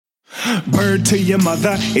Bird to your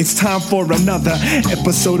mother, it's time for another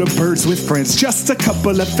episode of Birds with Friends. Just a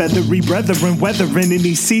couple of feathery brethren weathering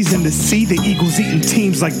any season to see the Eagles eating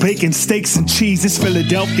teams like bacon, steaks, and cheese. It's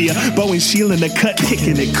Philadelphia, Bo and Sheila in the cut,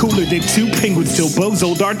 kicking it cooler than two penguins till Bo's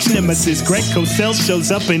old arch nemesis Greg Cosell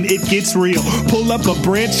shows up and it gets real. Pull up a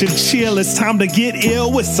branch and chill, it's time to get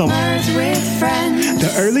ill with some Birds with Friends.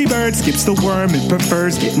 The early bird skips the worm and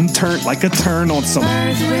prefers getting turned like a turn on some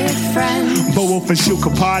Birds with Friends. Bo Wolf and Sheil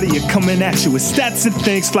Kapadia coming at you with stats and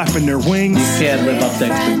things flapping their wings. You can't live up to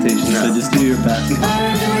expectations, so just do your best.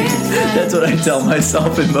 That's what I tell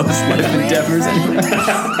myself in most life endeavors.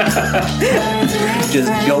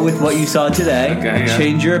 Just go with what you saw today. Okay, yeah.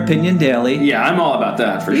 Change your opinion daily. Yeah, I'm all about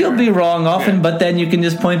that for You'll sure. be wrong often, but then you can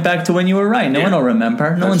just point back to when you were right. No one will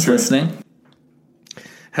remember. No one's true. listening.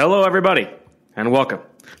 Hello, everybody, and welcome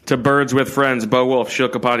to Birds with Friends. Bo Wolf, Sheil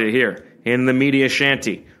Kapadia here in the media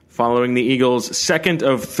shanty. Following the Eagles' second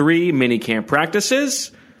of 3 minicamp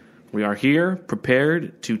practices, we are here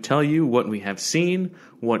prepared to tell you what we have seen,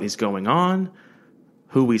 what is going on,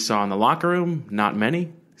 who we saw in the locker room, not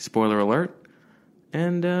many, spoiler alert,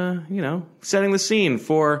 and, setting the scene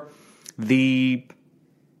for the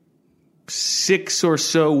 6 or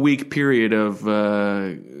so week period of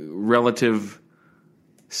relative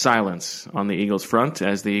silence on the Eagles front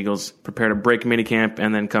as the Eagles prepare to break minicamp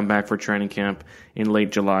and then come back for training camp in late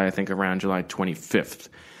July, I think around July 25th.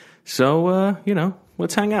 So,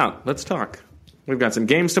 let's hang out. Let's talk. We've got some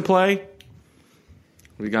games to play.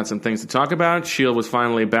 We've got some things to talk about. Sheil was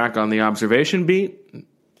finally back on the observation beat.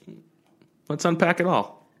 Let's unpack it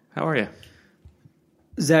all. How are you?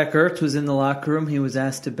 Zach Ertz was in the locker room. He was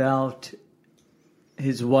asked about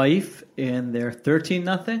his wife and their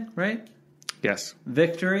 13-0, right? Yes.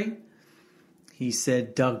 Victory. He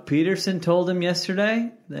said Doug Peterson told him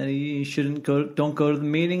yesterday that he shouldn't don't go to the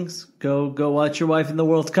meetings. Go watch your wife in the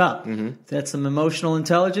World Cup. Mm-hmm. Is that some emotional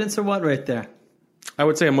intelligence or what right there? I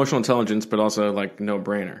would say emotional intelligence, but also like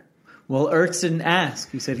no-brainer. Well, Ertz didn't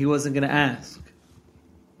ask. He said he wasn't going to ask.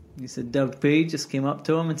 He said Doug P just came up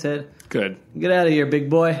to him and said, Good. Get out of here,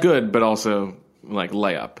 big boy. Good, but also like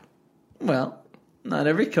layup. Well, not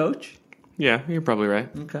every coach. Yeah, you're probably right.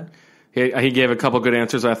 Okay. He gave a couple good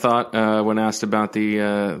answers, I thought, when asked about the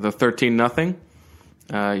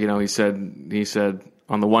 13-0. He said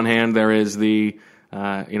on the one hand there is the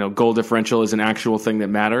goal differential is an actual thing that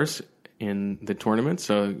matters in the tournament.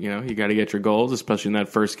 So you got to get your goals, especially in that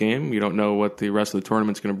first game. You don't know what the rest of the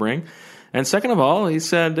tournament's going to bring. And second of all, he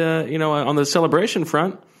said on the celebration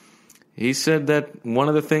front, he said that one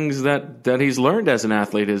of the things that he's learned as an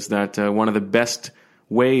athlete is that one of the best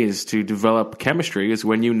ways to develop chemistry is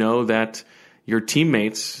when you know that your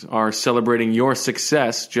teammates are celebrating your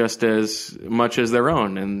success just as much as their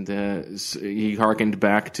own. And he hearkened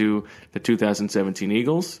back to the 2017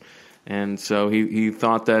 Eagles. And so he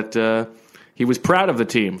thought that he was proud of the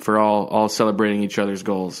team for all celebrating each other's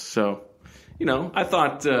goals. So, I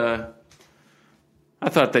thought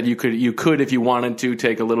that you could, if you wanted to,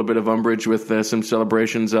 take a little bit of umbrage with some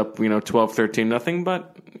celebrations up, 12-13-0,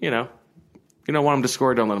 but, you don't want them to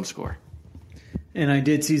score, don't let them score. And I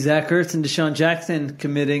did see Zach Ertz and Deshaun Jackson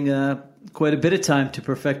committing quite a bit of time to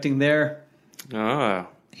perfecting their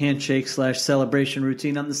handshake/celebration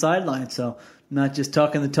routine on the sideline. So not just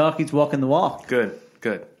talking the talk, he's walking the walk. Good.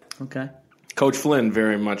 Okay. Coach Flynn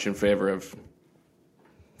very much in favor of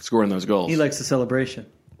scoring those goals. He likes the celebration.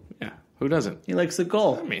 Yeah, who doesn't? He likes the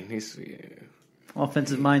goal. I mean, he's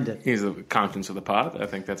offensive-minded. He's the conscience of the pod. I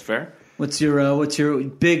think that's fair. What's your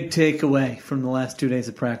big takeaway from the last 2 days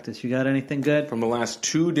of practice? You got anything good? From the last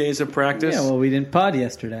 2 days of practice? Yeah, well, we didn't pod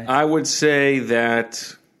yesterday. I would say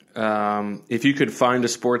that if you could find a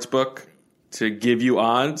sports book to give you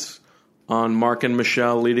odds on Mark and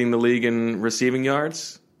Michelle leading the league in receiving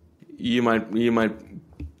yards, you might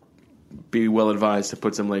be well advised to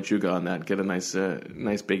put some Lechuga on that, get a nice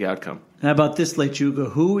big outcome. How about this,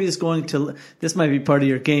 Lechuga? Who is going to? This might be part of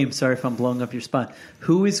your game. Sorry if I'm blowing up your spot.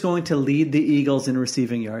 Who is going to lead the Eagles in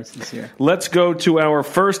receiving yards this year? Let's go to our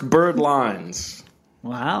first bird lines.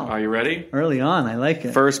 Wow. Are you ready? Early on, I like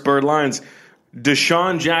it. First bird lines.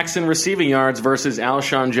 Deshaun Jackson receiving yards versus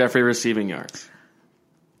Alshon Jeffrey receiving yards.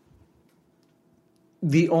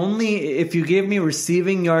 If you gave me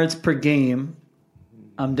receiving yards per game,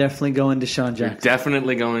 I'm definitely going Deshaun Jackson. You're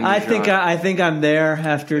definitely going Deshaun. I think I'm there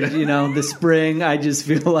after the spring. I just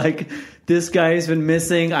feel like this guy has been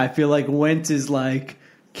missing. I feel like Wentz is like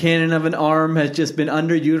cannon of an arm, has just been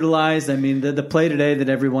underutilized. I mean, the play today that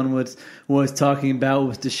everyone was talking about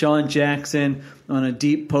was Deshaun Jackson on a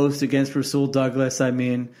deep post against Rasul Douglas. I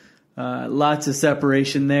mean, lots of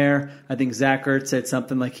separation there. I think Zach Ertz said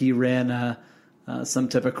something like he ran some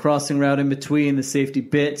type of crossing route in between. The safety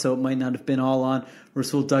bit, so it might not have been all on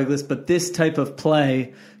Rasul Douglas. But this type of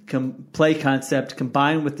play concept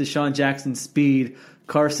combined with Deshaun Jackson's speed,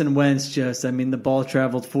 Carson Wentz the ball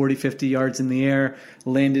traveled 40, 50 yards in the air,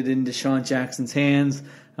 landed in Deshaun Jackson's hands.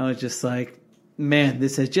 I was just like, man,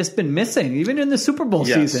 this has just been missing, even in the Super Bowl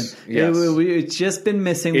season. Yes. It's just been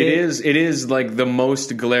missing. It is like the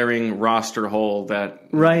most glaring roster hole that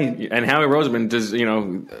right. And Howie Roseman does,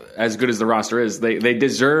 as good as the roster is, they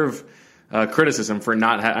deserve criticism for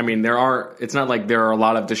not. It's not like there are a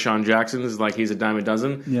lot of Deshaun Jacksons, like he's a dime a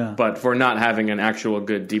dozen. Yeah. But for not having an actual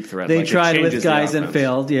good deep threat, they tried with guys and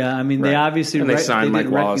failed. Yeah, they obviously they signed Mike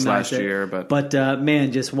Wallace last it. year, but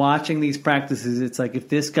man, just watching these practices, it's like if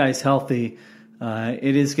this guy's healthy.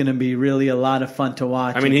 It is going to be really a lot of fun to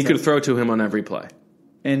watch. He could throw to him on every play.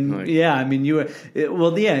 And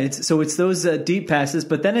it's those deep passes,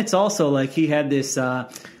 but then it's also like he had this. Oh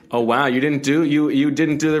wow! You didn't do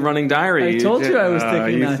the running diary. I told you I was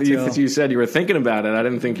thinking not to. You said you were thinking about it. I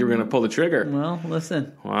didn't think you were going to pull the trigger. Well,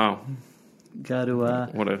 listen. Wow. Got to.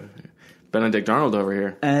 What a Benedict Arnold over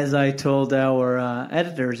here. As I told our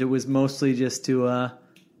editors, it was mostly just to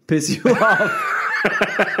piss you off.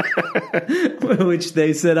 Which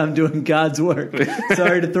they said I'm doing God's work.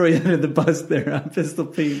 Sorry to throw you under the bus there on Pistol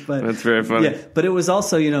Pete, but that's very funny. Yeah, but it was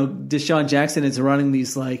also Deshaun Jackson is running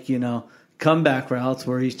these comeback routes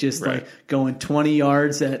where he's just like going 20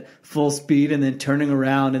 yards at full speed and then turning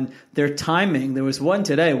around, and their timing. There was one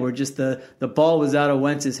today where just the ball was out of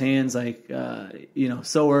Wentz's hands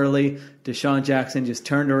so early. Deshaun Jackson just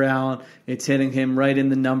turned around. It's hitting him right in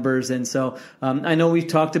the numbers. And so I know we've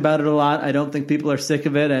talked about it a lot. I don't think people are sick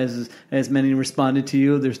of it, as many responded to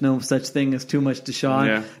you. There's no such thing as too much Deshaun.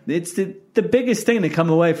 Yeah. It's the biggest thing to come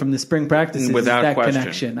away from the spring practices Without is that question.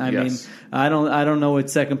 connection. Yes. I don't know what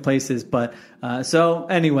second place is, but so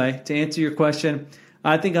anyway, to answer your question,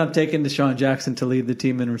 I think I'm taking Deshaun Jackson to lead the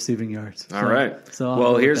team in receiving yards. All right.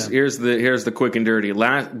 So here's the quick and dirty.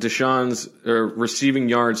 Deshaun's receiving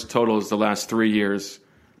yards totals the last 3 years,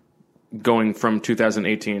 going from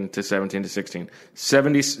 2018 to 17 to 16,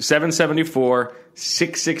 774,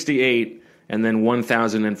 668, and then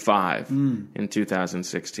 1,005 in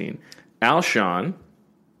 2016. Alshon,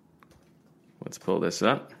 let's pull this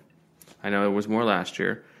up. I know it was more last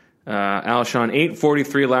year. Alshon,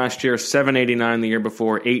 843 last year, 789 the year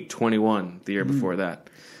before, 821 the year before that.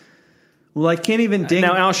 Well, I can't even ding.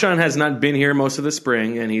 Now, Alshon has not been here most of the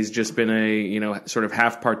spring, and he's just been a sort of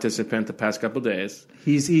half participant the past couple of days.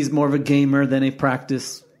 He's more of a gamer than a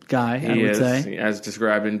practice guy, I would say. As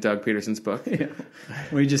described in Doug Peterson's book. Yeah.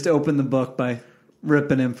 Where you just open the book by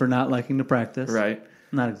ripping him for not liking to practice. Right.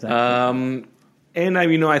 Not exactly. And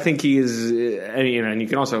I think he is, and you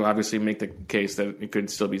can also obviously make the case that it could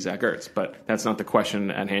still be Zach Ertz, but that's not the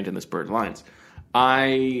question at hand in this Bird Lions.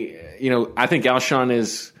 I think Alshon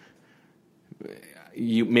is,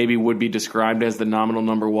 maybe would be described as the nominal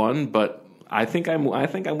number one, but I think I'm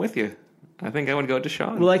with you. I think I would go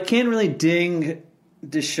Deshaun. Well, I can't really ding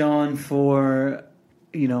Deshaun for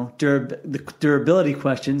the durability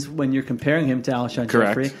questions when you're comparing him to Alshon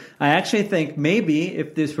Jeffrey. I actually think maybe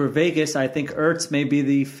if this were Vegas, I think Ertz may be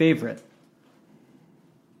the favorite.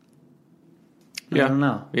 I don't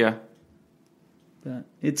know. Yeah. But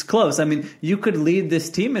it's close. You could lead this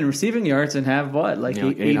team in receiving yards and have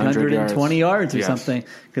 820 yards or something.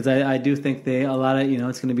 Because I do think it's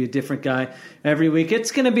going to be a different guy every week.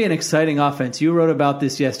 It's going to be an exciting offense. You wrote about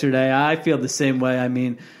this yesterday. I feel the same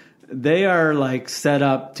way. They are set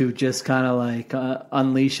up to just kind of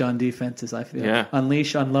unleash on defenses, I feel. Yeah.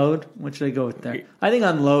 Unleash, unload. What should I go with there? I think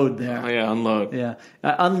unload there. Oh, yeah, unload. Yeah.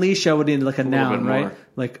 Unleash, I would need a noun, right?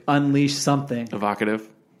 Unleash something. Evocative.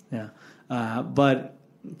 Yeah. But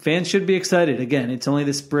fans should be excited. Again, it's only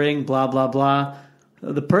the spring, blah, blah, blah.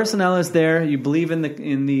 The personnel is there. You believe in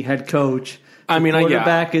the head coach. The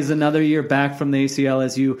quarterback is another year back from the ACL,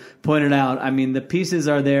 as you pointed out. The pieces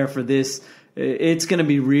are there for this. It's going to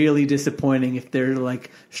be really disappointing if they're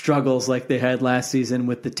struggles like they had last season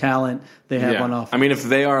with the talent they have on offense. If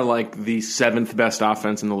they are the seventh best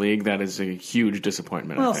offense in the league, that is a huge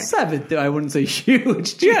disappointment. Well, seventh, I wouldn't say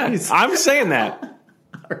huge. Jeez. Yeah, I'm saying that.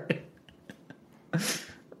 All right.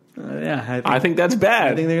 I think that's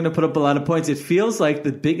bad. I think they're going to put up a lot of points. It feels like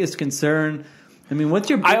the biggest concern. What's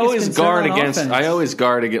your biggest concern on offense? I always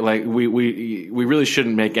guard against we really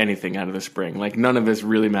shouldn't make anything out of the spring. None of this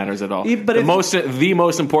really matters at all. But the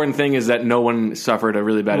most important thing is that no one suffered a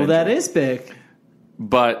really bad injury. Well, that is big.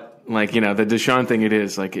 But the Deshaun thing, it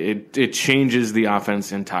is it changes the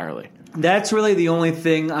offense entirely. That's really the only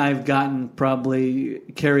thing I've gotten probably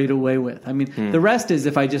carried away with. I mean, the rest is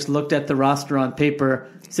if I just looked at the roster on paper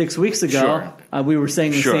 6 weeks ago, we were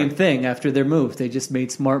saying the same thing after their move. They just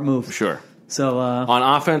made smart moves. Sure. So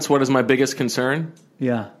on offense, what is my biggest concern?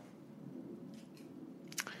 Yeah.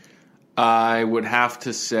 I would have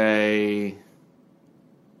to say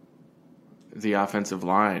the offensive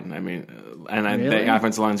line. I mean, the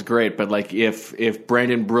offensive line's great, but like if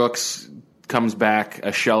Brandon Brooks comes back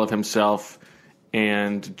a shell of himself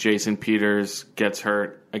and Jason Peters gets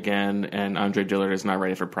hurt again and Andre Dillard is not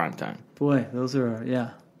ready for prime time. Boy, those are,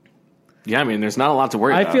 Yeah, I mean, there's not a lot to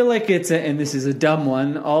worry about. I feel like and this is a dumb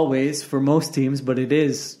one always for most teams, but it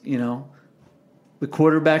is, the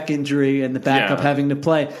quarterback injury and the backup having to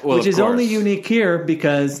play, which is only unique here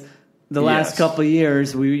because the last couple of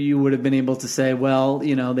years you would have been able to say, well,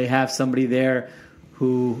 they have somebody there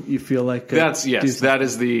who you feel like that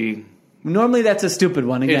is the... Normally that's a stupid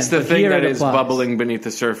one. Again, it's the thing that is applies. Bubbling beneath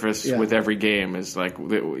the surface with every game is like,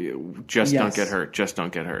 just don't get hurt. Just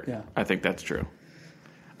don't get hurt. Yeah. I think that's true.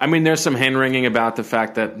 I mean, there's some hand-wringing about the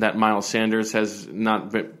fact that Miles Sanders has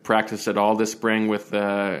not been practiced at all this spring with,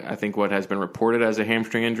 I think, what has been reported as a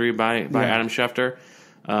hamstring injury by Adam Schefter.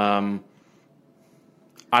 I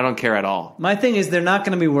don't care at all. My thing is they're not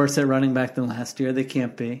going to be worse at running back than last year. They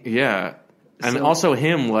can't be. Yeah. And also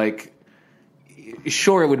him, like,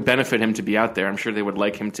 sure, it would benefit him to be out there. I'm sure they would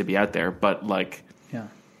like him to be out there. But, like,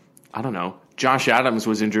 I don't know. Josh Adams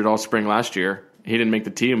was injured all spring last year. He didn't make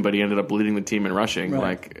the team, but he ended up leading the team in rushing. Right.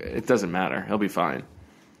 Like, it doesn't matter. He'll be fine.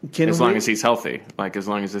 As long as he's healthy. Like, as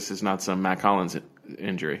long as this is not some Mac Hollins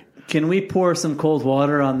injury. Can we pour some cold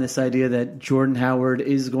water on this idea that Jordan Howard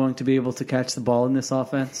is going to be able to catch the ball in this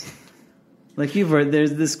offense? Like you've heard,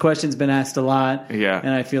 this question's been asked a lot. Yeah.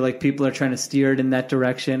 And I feel like people are trying to steer it in that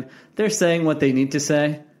direction. They're saying what they need to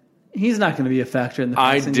say. He's not going to be a factor in the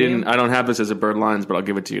passing game. I don't have this as a bird lines, but I'll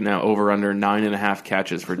give it to you now. Over under 9.5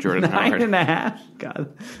 catches for Jordan Howard. 9.5?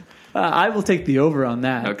 God. I will take the over on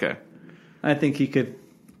that. Okay. I think he could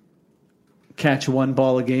catch one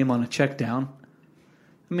ball a game on a check down.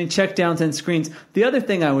 I mean, check downs and screens. The other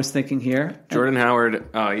thing I was thinking here. Jordan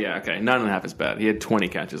Howard, 9.5 is bad. He had 20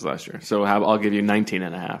 catches last year. So I'll give you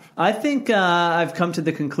 19.5. I think I've come to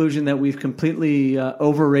the conclusion that we've completely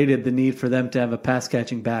overrated the need for them to have a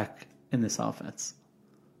pass-catching back in this offense.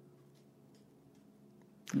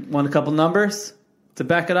 Want a couple numbers to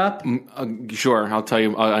back it up? Sure, I'll tell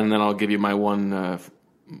you, and then I'll give you my one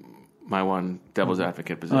devil's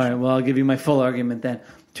advocate position. All right, well, I'll give you my full argument then.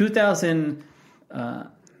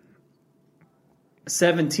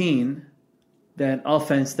 2017, that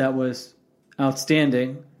offense that was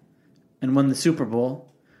outstanding and won the Super Bowl.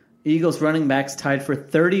 Eagles running backs tied for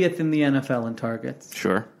 30th in the NFL in targets.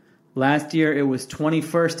 Sure. Last year, it was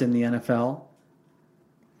 21st in the NFL.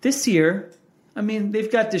 This year, I mean, they've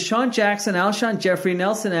got Deshaun Jackson, Alshon Jeffrey,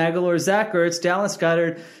 Nelson Aguilar, Zach Ertz, Dallas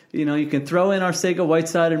Goedert. You can throw in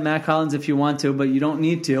Arcega-Whiteside and Mac Hollins if you want to, but you don't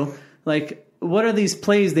need to. Like, what are these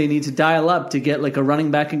plays they need to dial up to get like a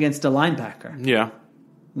running back against a linebacker? Yeah.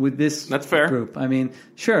 With this That's fair. group. I mean,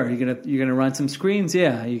 sure, you're gonna run some screens,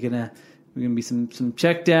 yeah. You're gonna be some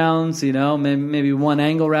check downs, maybe one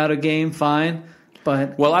angle route a game, fine.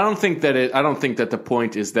 But I don't think that the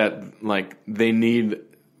point is that like they need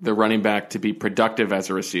the running back to be productive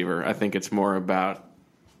as a receiver. I think it's more about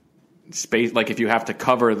space. Like if you have to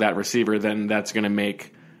cover that receiver, then that's going to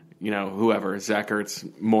make whoever Zach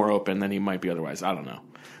Ertz more open than he might be otherwise. I don't know.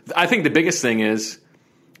 I think the biggest thing is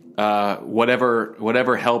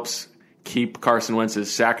whatever helps keep Carson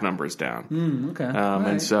Wentz's sack numbers down. Okay. And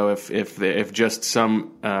right. so if just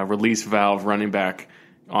some release valve running back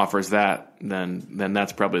offers that, then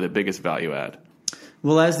that's probably the biggest value add.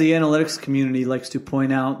 Well, as the analytics community likes to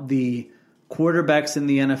point out, the quarterbacks in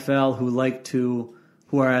the NFL who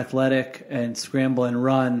are athletic and scramble and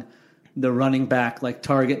run, the running back like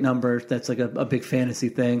target numbers, that's like a big fantasy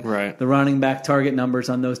thing. Right. The running back target numbers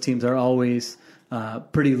on those teams are always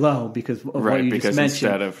pretty low because of what you just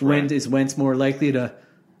mentioned. Is Wentz more likely to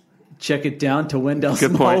check it down to Wendell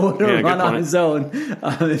Smallwood or run on his own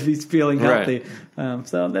if he's feeling healthy? Right.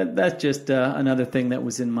 So that's just another thing that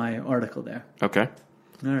was in my article there. Okay.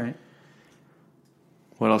 All right.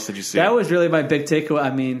 What else did you see? That was really my big takeaway.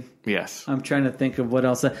 I mean, yes. I'm trying to think of what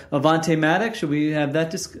else. Avonte Maddox, should we have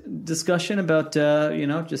that discussion about,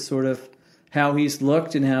 just sort of how he's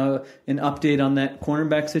looked and how an update on that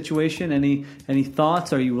cornerback situation? Any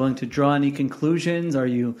thoughts? Are you willing to draw any conclusions? Are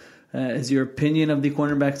you Has your opinion of the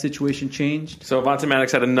cornerback situation changed? So Avonte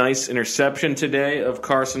Maddox had a nice interception today of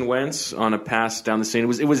Carson Wentz on a pass down the seam.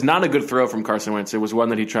 It was not a good throw from Carson Wentz. It was one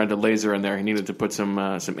that he tried to laser in there. He needed to put some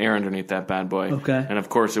air underneath that bad boy. Okay. And of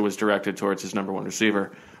course, it was directed towards his number one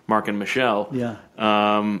receiver, Marken Michel. Yeah.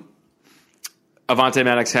 Avonte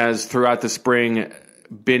Maddox has throughout the spring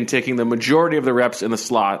been taking the majority of the reps in the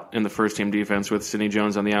slot in the first team defense with Sidney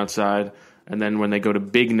Jones on the outside. And then when they go to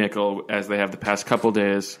big nickel, as they have the past couple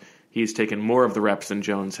days, he's taken more of the reps than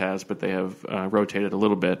Jones has, but they have rotated a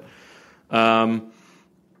little bit. My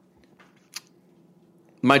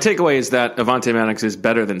takeaway is that Avonte Maddox is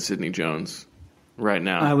better than Sidney Jones right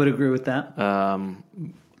now. I would agree with that.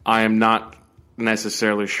 I am not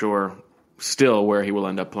necessarily sure still where he will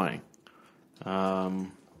end up playing.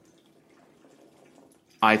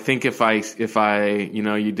 I think if I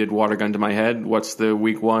you did water gun to my head, what's the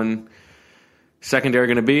week one secondary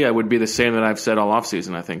going to be? I would be the same that I've said all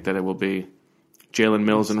offseason. I think that it will be Jalen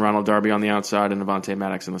Mills and Ronald Darby on the outside and Avonte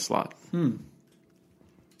Maddox in the slot.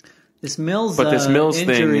 This Mills injury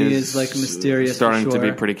thing is like mysterious. Starting for sure.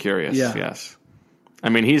 to be pretty curious. Yeah. Yes. I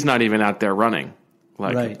mean, he's not even out there running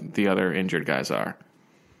like Right. the other injured guys are.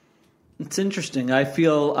 It's interesting. I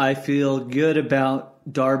feel good about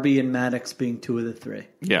Darby and Maddox being two of the three.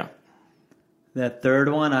 Yeah. That third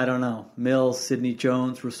one, I don't know. Mills, Sidney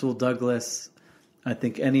Jones, Rasul Douglas. I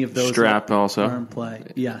think any of those Strap are also. in play.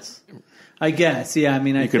 Yes. I guess. Yeah, I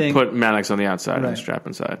mean, I You could think put Maddox on the outside Right. and Strap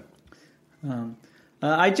inside.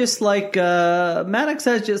 I just like Maddox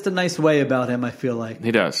has just a nice way about him, I feel like.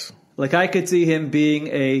 He does. Like I could see him being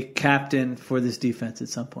a captain for this defense at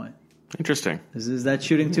some point. Interesting. Is that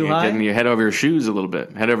shooting too You're high? getting your head over your shoes a little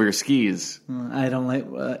bit. Head over your skis. I don't like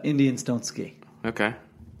Indians don't ski. Okay.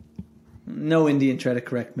 No Indian try to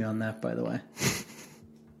correct me on that, by the way.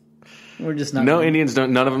 We're just not. No Indians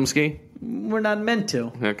don't. None of them ski. We're not meant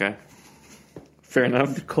to. Okay. Fair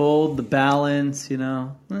enough. The cold, the balance, You're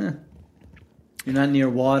not near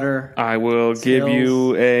water. I will give Hills.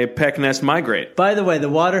 you a peck nest migrate. By the way, the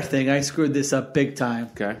water thing, I screwed this up big time.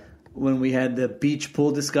 Okay. When we had the beach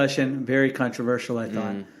pool discussion, very controversial, I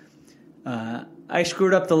thought. I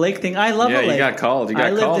screwed up the lake thing. I love a lake. You got called. I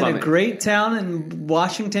lived called in on a it. great town in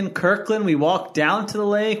Washington, Kirkland. We walked down to the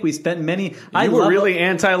lake. We spent many. You were really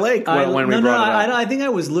anti-lake when we brought it up. I think I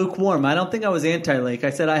was lukewarm. I don't think I was anti-lake. I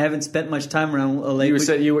said I haven't spent much time around a lake. You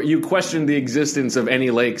said you questioned the existence of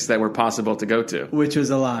any lakes that were possible to go to. Which was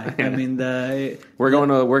a lie. I mean, We're going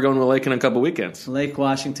to a lake in a couple weekends. Lake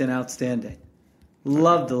Washington, outstanding.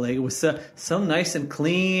 Loved the lake. It was so nice and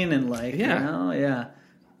clean and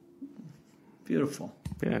beautiful.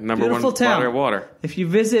 Yeah, number Beautiful one town. body of water. If you're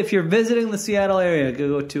visiting the Seattle area,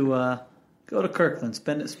 go to Kirkland.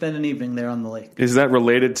 Spend an evening there on the lake. Is that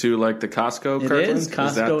related to like the Costco? It Kirkland? is.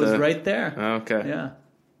 Costco is right there. Okay. Yeah.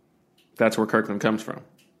 That's where Kirkland comes from.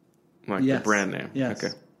 Like Yes. the brand name. Yes.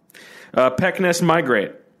 Okay. Peckness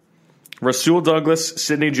migrate. Rasul Douglas,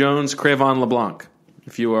 Sidney Jones, Crevon LeBlanc.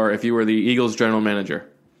 If you were the Eagles general manager,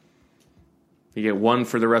 you get one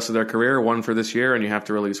for the rest of their career, one for this year, and you have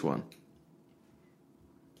to release one.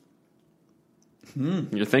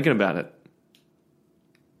 You're thinking about it.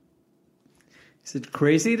 Is it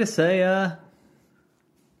crazy to say? I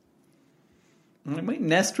might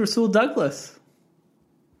nest Rasul Douglas.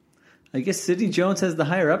 I guess Sidney Jones has the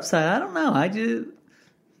higher upside. I don't know.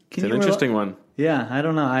 It's an interesting one. Yeah, I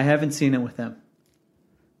don't know. I haven't seen it with him.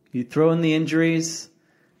 You throw in the injuries.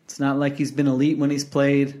 It's not like he's been elite when he's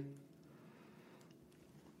played.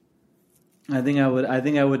 I think I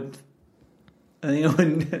would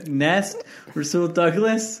nest Rasul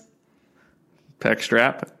Douglas, Peck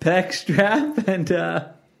strap,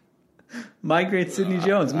 and migrate Sidney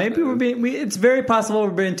Jones. Maybe it's very possible we're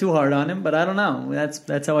being too hard on him, but I don't know.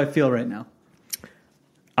 That's how I feel right now.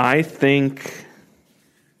 I think.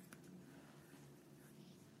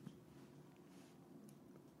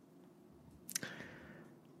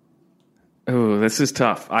 Oh, this is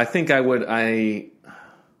tough. I think I would. I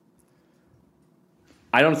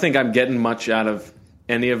don't think I'm getting much out of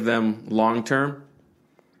any of them long term.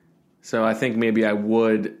 So I think maybe I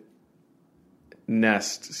would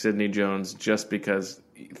nest Sidney Jones just because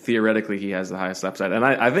theoretically he has the highest upside. And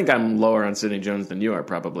I think I'm lower on Sidney Jones than you are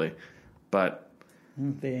probably. But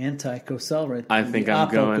the anti-Cosell right there. I think I'm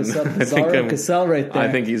going. Cosell right there.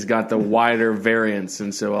 I think he's got the wider variance,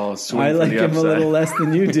 and so I'll swing I for like the him upside. a little less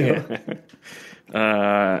than you do.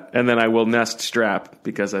 And then I will nest Strap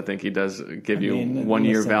because I think he does give you 1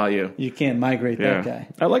 year value. You can't migrate that guy.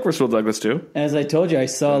 I like Rasul Douglas too. As I told you, I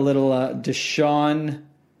saw a little Deshaun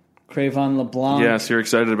Crevon LeBlanc Yes, you're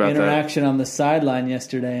excited about interaction on the sideline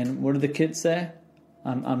yesterday. And what did the kids say?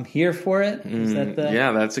 I'm here for it. Is that the?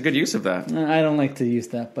 Yeah, that's a good use of that. I don't like to use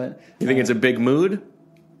that, but You think it's a big mood?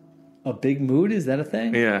 a big mood, is that a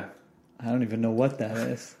thing? Yeah. I don't even know what that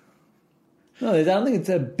is. No, I don't think it's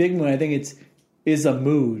a big mood. I think is a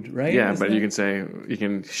mood, right? Yeah, Isn't but it? you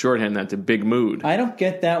can shorthand that to big mood. I don't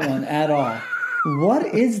get that one at all. What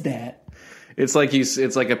is that? It's like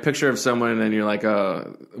it's like a picture of someone, and you're like,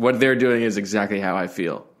 oh, what they're doing is exactly how I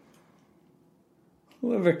feel.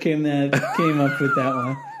 Whoever came up with that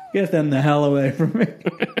one, get them the hell away from me.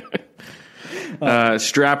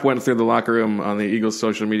 Strap went through the locker room on the Eagles'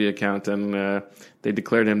 social media account, and they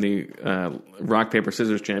declared him the rock, paper,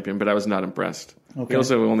 scissors champion, but I was not impressed. Okay. He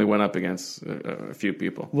also only went up against a few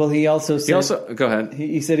people. Well, he also said Go ahead.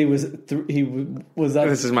 he said he was up.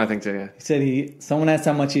 This is my thing, too, yeah. He said someone asked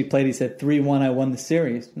how much he played. He said 3-1, I won the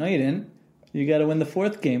series. No, you didn't. You got to win the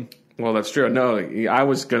fourth game. Well, that's true. No, I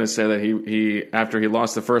was going to say that he after he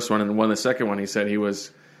lost the first one and won the second one, he said he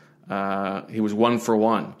was 1 for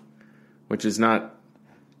 1, which is not.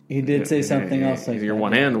 He did say something else like you're that.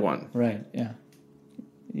 1 and 1. Right, yeah.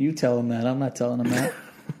 You tell him that. I'm not telling him that.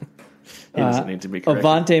 He doesn't need to be corrected.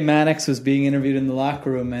 Avante Maddox was being interviewed in the locker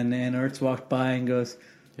room, and Ertz walked by and goes,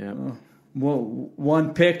 Yeah. well,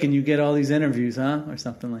 one pick and you get all these interviews, huh? Or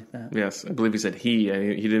something like that. Yes, I believe he said he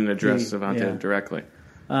didn't address Avante directly.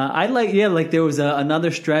 There was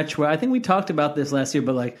another stretch where I think we talked about this last year,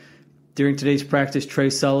 but during today's practice, Trey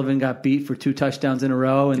Sullivan got beat for 2 touchdowns in a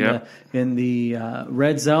row in the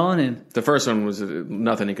red zone, and the first one was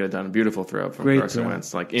nothing he could have done. A beautiful throw from Carson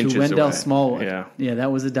Wentz, like inches to Wendell away. Smallwood. Yeah,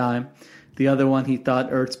 that was a dime. The other one he thought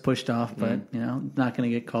Ertz pushed off, but not going to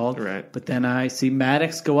get called. Right. But then I see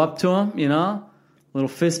Maddox go up to him, little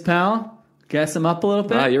fist pound, gas him up a little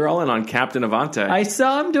bit. Wow, you're all in on Captain Avante. I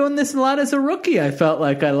saw him doing this a lot as a rookie. I felt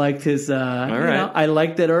like I liked his. right. I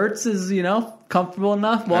liked that Ertz is comfortable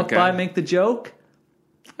enough. Walk by, make the joke.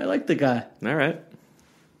 I like the guy. All right.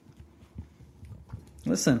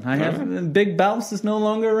 Listen, I have Big Bounce is no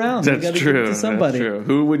longer around. That's true. Give it to somebody. That's true.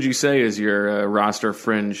 Who would you say is your roster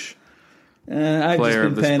fringe? I've just player been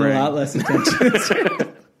of the paying spring? a lot less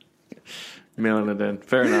attention. Mailing it in.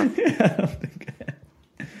 Fair enough.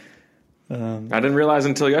 I didn't realize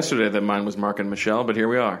until yesterday that mine was Mark and Michelle, but here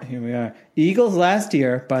we are. Here we are. Eagles last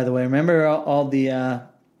year, by the way. Remember all the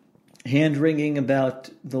hand-wringing about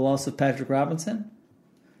the loss of Patrick Robinson?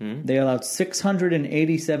 They allowed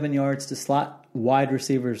 687 yards to slot wide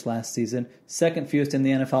receivers last season, second fewest in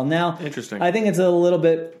the NFL. Now, Interesting. I think it's a little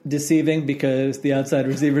bit deceiving because the outside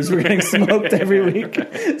receivers were getting smoked every week.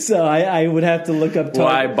 So I would have to look up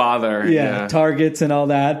Why bother? Yeah, targets and all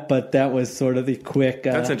that, but that was sort of the quick.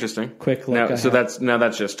 That's interesting. Quick look. Now,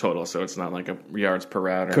 that's just total, so it's not like a yards per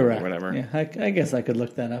route or Correct. whatever. Yeah, I guess I could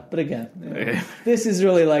look that up, but again, this is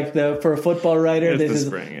really like for a football writer.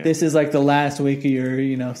 This is like the last week of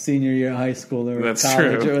your senior year of high school or That's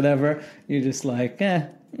college true. or whatever. You're just like,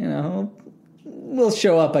 we'll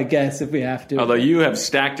show up, I guess, if we have to. Although you have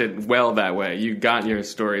stacked it well that way. You got your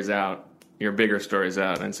stories out, your bigger stories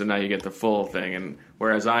out, and so now you get the full thing. And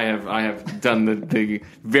whereas I have done the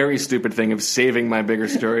very stupid thing of saving my bigger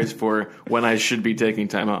stories for when I should be taking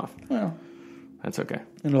time off. Well, that's okay.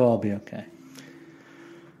 It'll all be okay.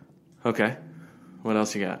 Okay. What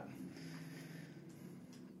else you got?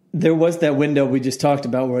 There was that window we just talked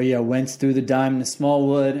about where, Wentz threw the dime to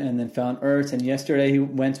Smallwood and then found Ertz. And yesterday,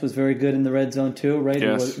 Wentz was very good in the red zone too, right? Yes.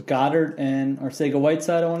 It was Goddard and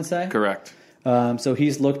Arcega-Whiteside, I want to say. Correct. So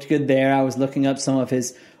he's looked good there. I was looking up some of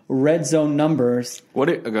his red zone numbers. Go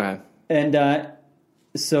ahead. And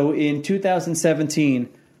so in 2017,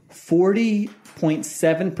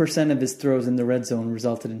 40.7% of his throws in the red zone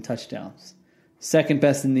resulted in touchdowns. Second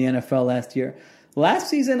best in the NFL last year. Last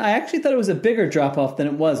season, I actually thought it was a bigger drop-off than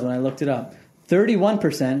it was when I looked it up.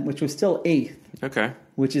 31%, which was still 8th. Okay.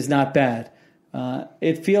 Which is not bad.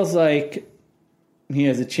 It feels like he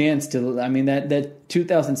has a chance to. I mean, that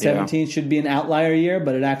 2017 should be an outlier year,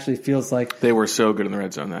 but it actually feels like they were so good in the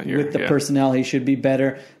red zone that year. With the personnel, he should be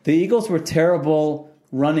better. The Eagles were terrible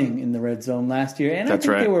running in the red zone last year, and I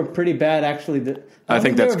think they were pretty bad, actually. I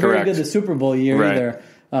think that's they were correct. very good the Super Bowl year right. either.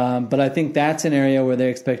 But I think that's an area where they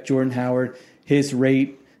expect Jordan Howard. His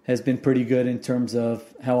rate has been pretty good in terms of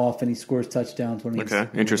how often he scores touchdowns when he's in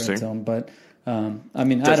the red zone. But I mean, I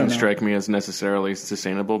don't know. Doesn't strike me as necessarily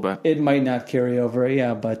sustainable, but it might not carry over.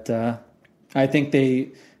 Yeah, but I think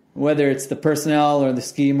whether it's the personnel or the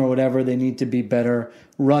scheme or whatever, they need to be better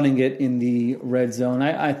running it in the red zone.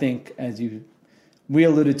 I think, as we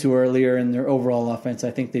alluded to earlier in their overall offense,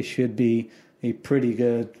 I think they should be a pretty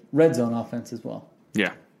good red zone offense as well.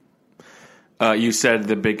 Yeah. You said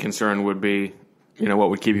the big concern would be what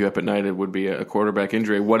would keep you up at night, it would be a quarterback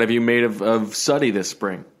injury. What have you made of Suddy this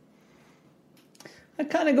spring? I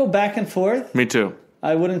kind of go back and forth. Me too.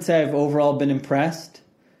 I wouldn't say I've overall been impressed.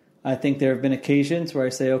 I think there have been occasions where I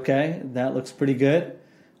say, okay, that looks pretty good.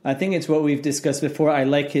 I think it's what we've discussed before. I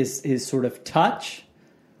like his sort of touch,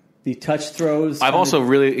 the touch throws. I've also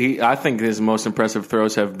I think his most impressive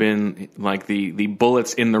throws have been like the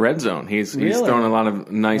bullets in the red zone. He's thrown a lot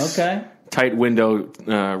of nice, tight window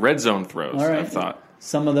red zone throws, All right. I've thought.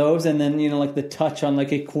 Some of those, and then, like the touch on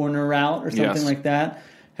like a corner route or something like that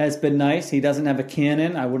has been nice. He doesn't have a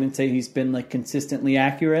cannon. I wouldn't say he's been like consistently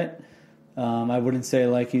accurate. I wouldn't say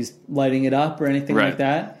like he's lighting it up or anything like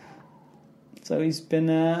that. So he's been.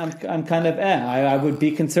 I'm kind of. I would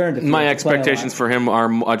be concerned. If my expectations for him are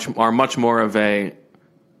much more of an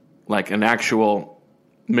actual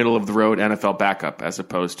middle of the road NFL backup as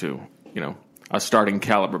opposed to a starting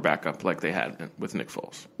caliber backup like they had with Nick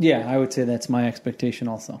Foles. Yeah, I would say that's my expectation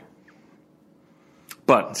also.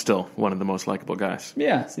 But still, one of the most likable guys.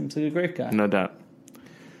 Yeah, seems like a great guy. No doubt.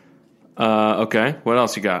 Okay, what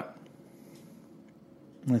else you got?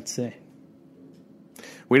 Let's see.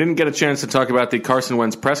 We didn't get a chance to talk about the Carson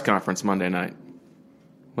Wentz press conference Monday night.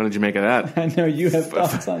 What did you make of that? I know you have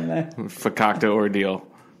thoughts on that. Fakakta ordeal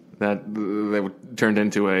that turned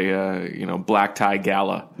into a black tie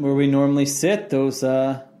gala. Where we normally sit, those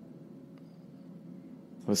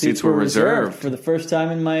seats were reserved for the first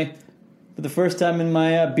time in my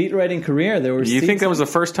beat writing career. There were. You think that was the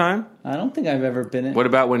first time? I don't think I've ever been in. What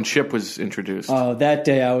about when Chip was introduced? Oh, that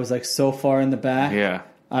day I was like so far in the back. Yeah.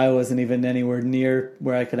 I wasn't even anywhere near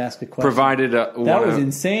where I could ask a question. Provided that was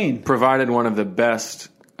insane. Provided one of the best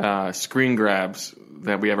screen grabs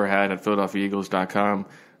that we ever had at PhiladelphiaEagles.com.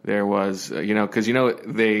 There was, because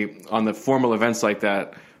they on the formal events like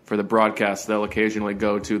that for the broadcast, they'll occasionally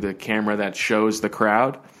go to the camera that shows the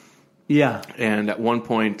crowd. Yeah. And at one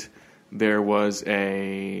point, there was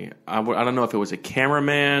I don't know if it was a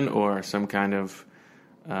cameraman or some kind of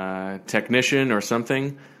technician or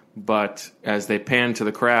something. But as they panned to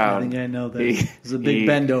the crowd, I think I know that it was a big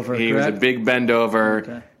bend over. He was a big bend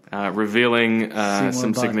over, revealing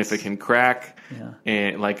some significant crack,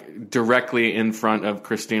 and directly in front of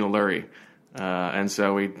Christina Lurie. And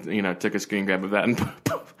so we, took a screen grab of that and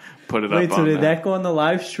put it up. Wait, so did that go on the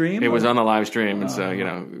live stream? It was on the live stream, and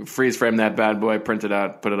so freeze frame that bad boy, print it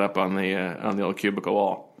out, put it up on the old cubicle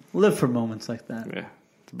wall. Live for moments like that. Yeah,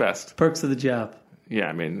 it's the best. Perks of the job. Yeah,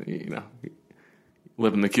 I mean,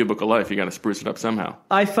 living the cubicle life, you got to spruce it up somehow.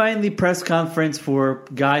 I find the press conference for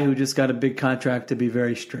a guy who just got a big contract to be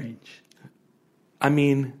very strange. I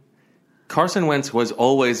mean, Carson Wentz was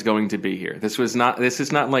always going to be here. This is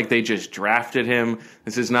not like they just drafted him.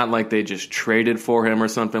 This is not like they just traded for him or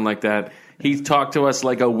something like that. He talked to us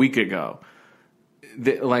like a week ago.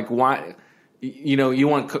 Why? You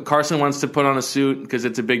want Carson wants to put on a suit because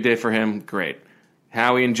it's a big day for him. Great.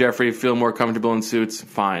 Howie and Jeffrey feel more comfortable in suits.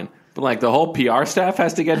 Fine. But the whole PR staff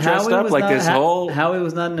has to get dressed up. Howie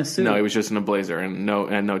was not in a suit. No, he was just in a blazer and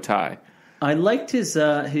no tie. I liked his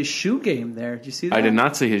shoe game there. Did you see that? I did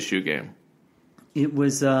not see his shoe game. It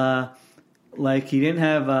was he didn't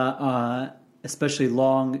have especially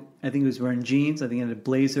long. I think he was wearing jeans. I think he had a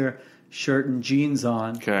blazer, shirt, and jeans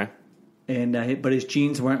on. Okay. And but his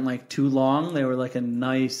jeans weren't too long. They were like a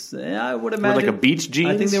nice. I would imagine like a beach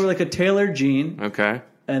jeans. I think they were like a tailored jean. Okay.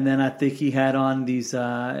 And then I think he had on these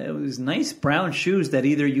it was nice brown shoes that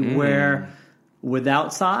either you wear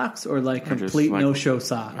without socks or complete no-show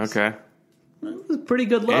socks. Okay. It was a pretty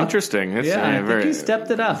good look. Interesting. I think he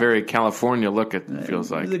stepped it up. Very California look, it feels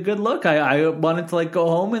like. It was a good look. I wanted to go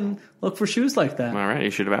home and look for shoes like that. All right,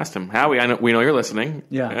 you should have asked him. Howie, we know you're listening.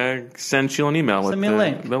 Yeah. Send Sheila an email with me a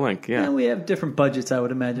link. The link, yeah. We have different budgets, I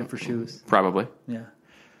would imagine, for shoes. Probably. Yeah.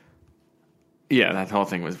 Yeah, that whole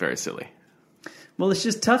thing was very silly. Well, it's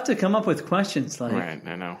just tough to come up with questions like, right,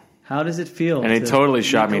 I know. How does it feel? And it totally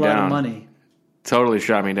shot me down. Money? Totally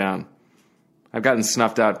shot me down. I've gotten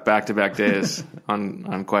snuffed out back-to-back days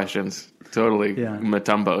on questions. Totally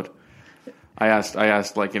matumboed. I asked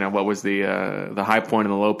what was the high point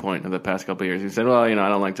and the low point of the past couple of years. He said, well, I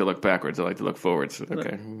don't like to look backwards. I like to look forwards.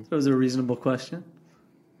 Okay. So it was a reasonable question.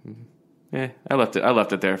 Yeah, I left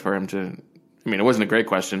it there for him to. I mean, it wasn't a great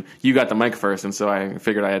question. You got the mic first, and so I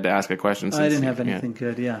figured I had to ask a question. I didn't have anything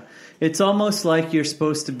good, yeah. It's almost like you're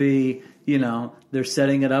supposed to be, they're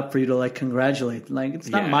setting it up for you to, congratulate. It's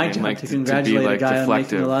not my job to congratulate a guy on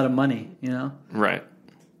making a lot of money, Right.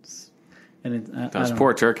 And those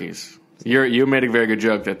poor turkeys. You made a very good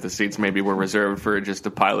joke that the seats maybe were reserved for just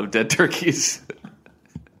a pile of dead turkeys.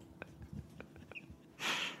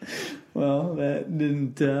 Well, that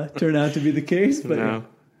didn't turn out to be the case, but no.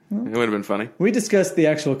 It would have been funny. We discussed the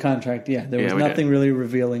actual contract. Yeah, there was nothing really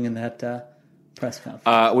revealing in that press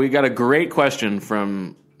conference. We got a great question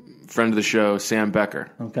from friend of the show, Sam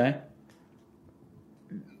Becker. Okay.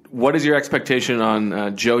 What is your expectation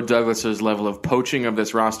on Joe Douglas's level of poaching of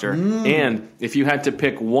this roster? And if you had to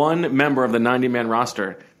pick one member of the 90-man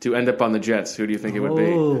roster to end up on the Jets, who do you think it would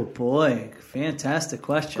be? Oh, boy. Fantastic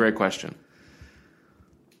question. Great question.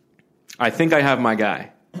 I think I have my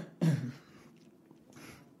guy.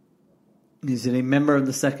 Is it a member of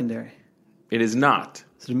the secondary? It is not.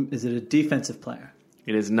 Is it a defensive player?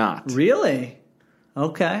 It is not. Really?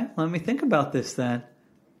 Okay. Let me think about this then.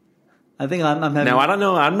 I think I'm having... Now, I don't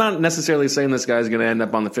know. I'm not necessarily saying this guy's going to end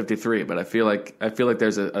up on the 53, but I feel like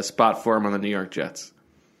there's a spot for him on the New York Jets.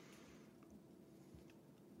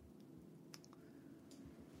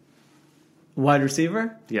 Wide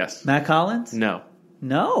receiver? Yes. Matt Collins? No.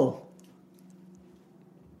 No.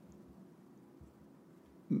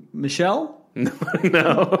 Michelle?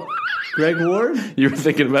 No. Greg Ward? You were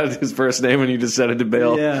thinking about his first name and you decided to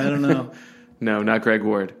bail. Yeah, I don't know. No, not Greg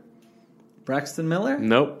Ward. Braxton Miller?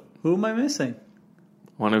 Nope. Who am I missing?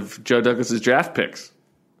 One of Joe Douglas's draft picks.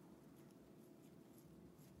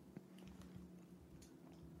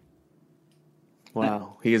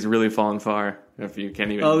 Wow. He has really fallen far. If you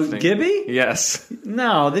can't even think. Gibby? Yes.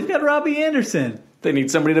 No, they've got Robbie Anderson. They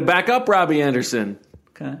need somebody to back up Robbie Anderson.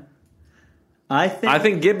 Okay. I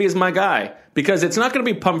think Gibby is my guy. Because it's not going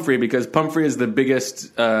to be Pumphrey, because Pumphrey is the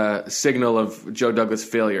biggest signal of Joe Douglas'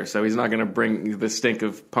 failure. So he's not going to bring the stink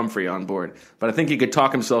of Pumphrey on board. But I think he could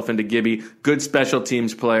talk himself into Gibby. Good special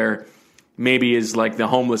teams player. Maybe is like the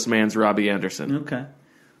homeless man's Robbie Anderson. Okay.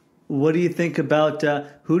 What do you think about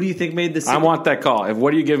who do you think made the? I want that call.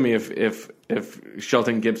 What do you give me if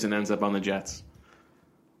Shelton Gibson ends up on the Jets?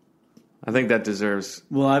 I think that deserves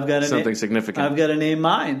I've got something significant. I've got to name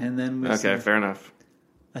mine, and then fair enough.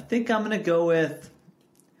 I think I'm going to go with.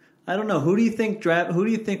 I don't know. Who do you think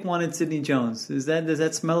wanted Sidney Jones? Does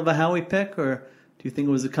that smell of a Howie pick, or do you think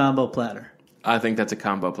it was a combo platter? I think that's a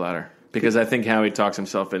combo platter because I think Howie talks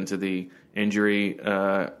himself into the injury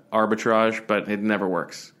arbitrage, but it never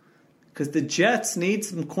works. Because the Jets need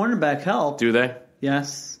some cornerback help. Do they?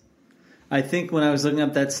 Yes. I think when I was looking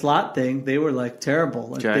up that slot thing, they were like terrible.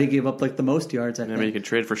 Like they gave up like the most yards. I think. Maybe you could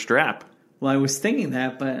trade for Strap. Well, I was thinking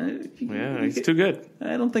that, but he's too good.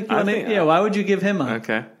 I don't think you want to. Yeah, why would you give him up?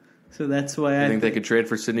 Okay. So that's why I think they could trade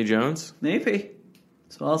for Sidney Jones. Maybe.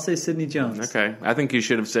 So I'll say Sidney Jones. Okay. I think you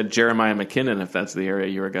should have said Jeremiah McKinnon if that's the area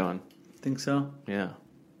you were going. Think so? Yeah.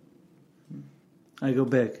 I go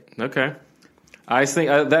big. Okay. I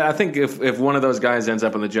think if one of those guys ends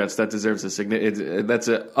up on the Jets, that deserves a significant. That's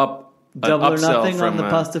an double or upsell nothing from on the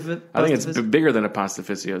Pastaficios. I think it's bigger than a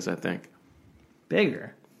Pastaficios. I think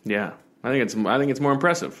bigger. Yeah, I think it's more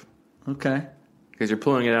impressive. Okay, because you're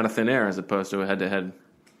pulling it out of thin air as opposed to a head-to-head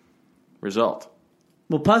result.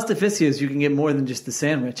 Well, Pastaficios, you can get more than just the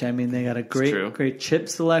sandwich. I mean, they got a great chip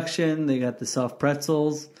selection. They got the soft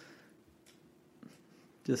pretzels.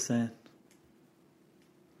 Just saying.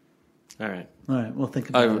 All right, we'll think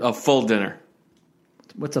about it. A full dinner.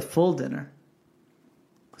 What's a full dinner?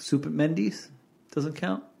 Soup at Mendy's? Doesn't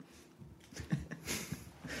count?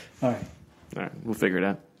 All right, we'll figure it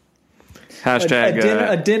out. Hashtag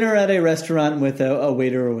a dinner at a restaurant with a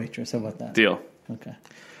waiter or waitress. How about that? Deal. Okay.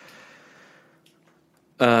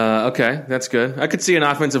 Okay, that's good. I could see an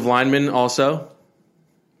offensive lineman also.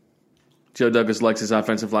 Joe Douglas likes his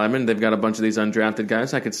offensive linemen. They've got a bunch of these undrafted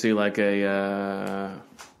guys. I could see like a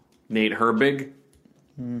Nate Herbig.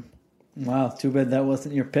 Wow, too bad that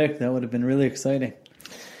wasn't your pick. That would have been really exciting.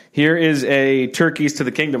 Here is a turkeys to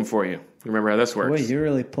the kingdom for you. Remember how this works. Wait, you're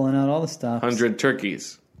really pulling out all the stops. 100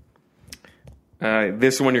 turkeys.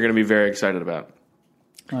 This one you're going to be very excited about.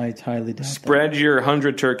 I highly doubt Spread your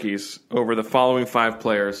 100 turkeys over the following 5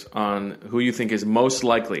 players on who you think is most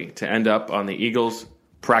likely to end up on the Eagles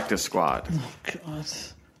practice squad. Oh, God.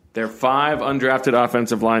 They're 5 undrafted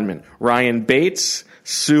offensive linemen. Ryan Bates,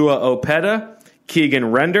 Sua Opeta,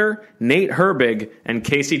 Keegan Render, Nate Herbig, and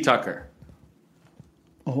Casey Tucker.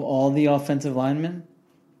 Oh, all the offensive linemen?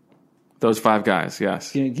 Those 5 guys,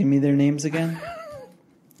 yes. Give me their names again.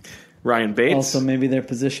 Ryan Bates. Also maybe their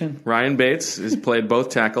position. Ryan Bates has played both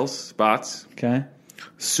tackles spots. Okay.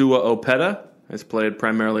 Sua Opeta has played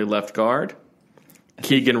primarily left guard.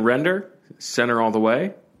 Keegan Render, center all the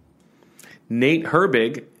way. Nate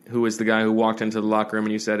Herbig, who is the guy who walked into the locker room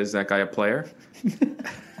and you said, is that guy a player?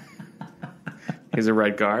 He's a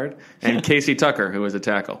right guard. And Casey Tucker, who is a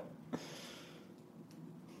tackle.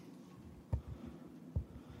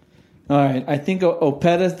 All right, I think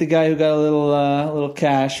Opeta's the guy who got a little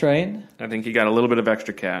cash, right? I think he got a little bit of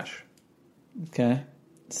extra cash. Okay.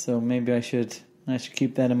 So maybe I should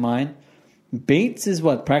keep that in mind. Bates is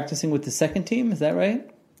what, practicing with the second team? Is that right?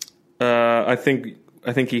 I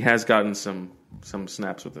think he has gotten some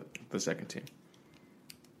snaps with the second team.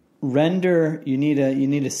 Render, you need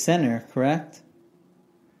a center, correct?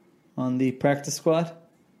 On the practice squad?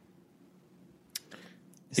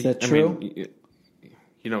 Is that true? I mean,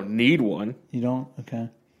 you don't need one. You don't? Okay.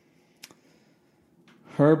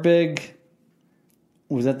 Herbig,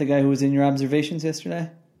 was that the guy who was in your observations yesterday?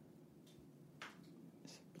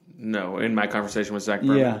 No, in my conversation with Zach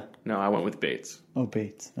Berman. Yeah. No, I went with Bates. Oh,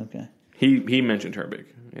 Bates. Okay. He mentioned Herbig.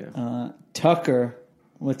 Yeah. Tucker,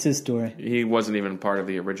 what's his story? He wasn't even part of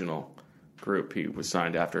the original group. He was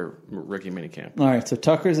signed after rookie minicamp. All right, so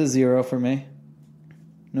Tucker's a 0 for me.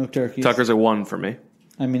 No turkeys. Tucker's a 1 for me.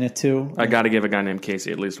 I mean a 2. I got to give a guy named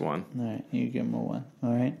Casey at least 1. All right, you give him a 1.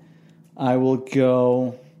 All right. I will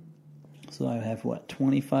go, so I have,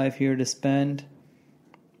 25 here to spend?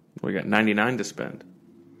 We got 99 to spend.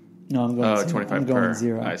 No, I'm going 25 I'm going per.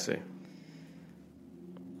 0. I see.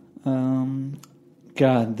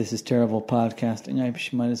 God, this is terrible podcasting. I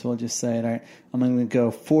might as well just say it. All right, I'm going to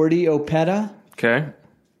go 40 Opeta. Okay.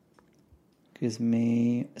 Gives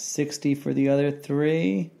me 60 for the other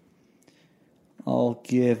 3. I'll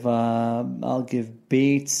give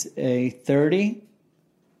Bates a 30.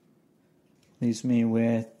 Leaves me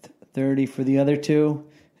with 30 for the other 2,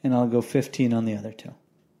 and I'll go 15 on the other 2.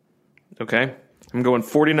 Okay. I'm going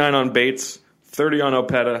 49 on Bates, 30 on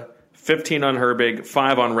Opeta, 15 on Herbig,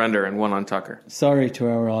 5 on Render, and 1 on Tucker. Sorry to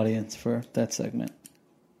our audience for that segment.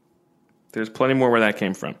 There's plenty more where that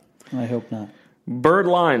came from. I hope not. Bird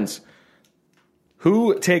Lines.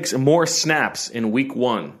 Who takes more snaps in week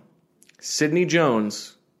 1? Sidney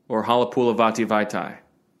Jones or Halapoulivaati Vaitai?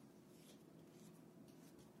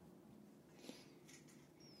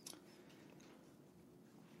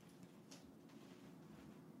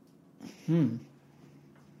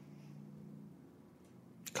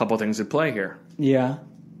 Couple things at play here. Yeah.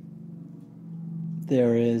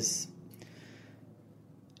 There is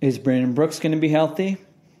Brandon Brooks going to be healthy?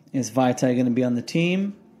 Is Vaitai going to be on the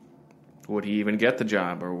team? Would he even get the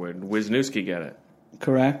job, or would Wisniewski get it?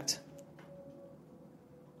 Correct.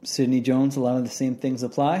 Sidney Jones, a lot of the same things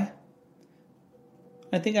apply.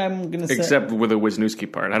 I think I'm going to say... Except with the Wisniewski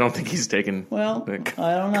part. I don't think he's taking the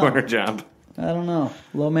I don't know. corner job. I don't know.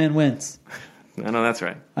 Low man wins. I know that's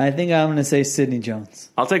right. I think I'm going to say Sidney Jones.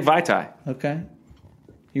 I'll take Vaitai. Okay.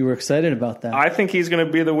 You were excited about that. I think he's going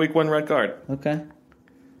to be the week 1 red guard. Okay.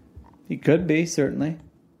 He could be, certainly.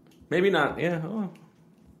 Maybe not. Yeah. Oh.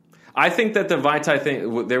 I think that the Vaitai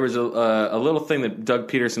thing, there was a little thing that Doug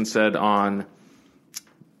Peterson said on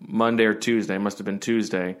Monday or Tuesday, must have been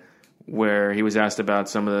Tuesday, where he was asked about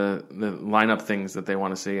some of the lineup things that they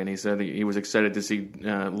want to see, and he said he was excited to see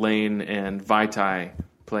Lane and Vaitai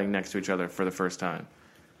playing next to each other for the first time.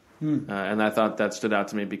 And I thought that stood out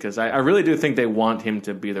to me because I really do think they want him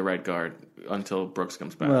to be the right guard until Brooks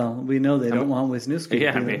comes back. Well, we know they don't want Wisniewski.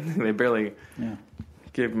 Yeah, I mean, they barely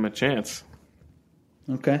gave him a chance.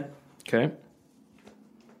 Okay. Okay.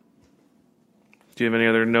 Do you have any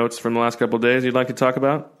other notes from the last couple of days you'd like to talk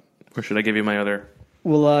about? Or should I give you my other...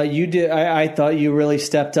 Well, you did. I thought you really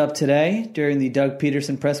stepped up today during the Doug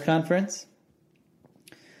Peterson press conference.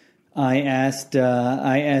 I asked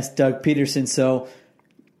Doug Peterson. So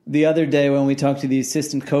the other day when we talked to the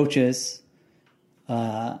assistant coaches,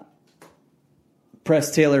 Press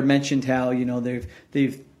Taylor mentioned how they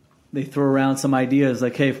throw around some ideas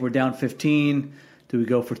like, hey, if we're down 15, do we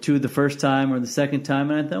go for 2 the first time or the second time?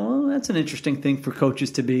 And I thought, well, that's an interesting thing for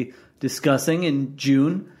coaches to be discussing in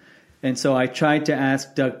June. And so I tried to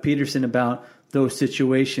ask Doug Peterson about those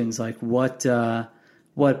situations, like what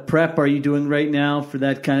prep are you doing right now for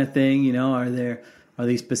that kind of thing? Are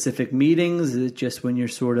these specific meetings? Is it just when you're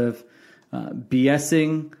sort of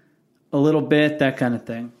BSing a little bit, that kind of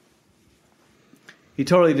thing? He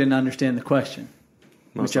totally didn't understand the question.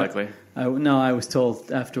 Most likely. I was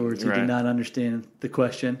told afterwards he did not understand the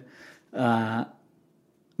question. But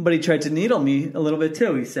he tried to needle me a little bit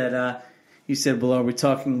too. He said, well, are we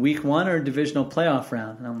talking week 1 or divisional playoff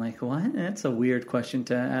round? And I'm like, what? That's a weird question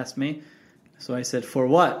to ask me. So I said, for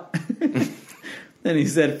what? Then he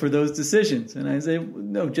said, for those decisions. And I said,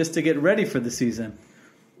 no, just to get ready for the season.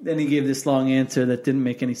 Then he gave this long answer that didn't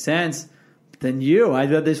make any sense. But then I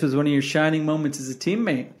thought this was one of your shining moments as a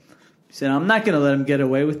teammate. He said, I'm not going to let him get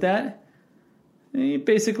away with that. And he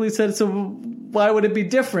basically said, so why would it be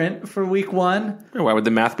different for week 1? Why would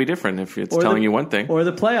the math be different if it's telling you one thing? Or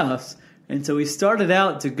the playoffs. And so he started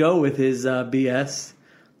out to go with his BS.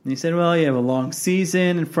 And he said, well, you have a long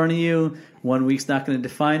season in front of you. 1 week's not going to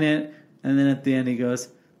define it. And then at the end he goes,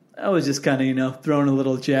 I was just kind of, throwing a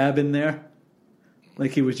little jab in there.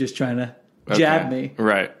 Like he was just trying to jab me.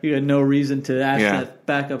 Right. You had no reason to ask that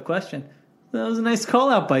backup question. That was a nice call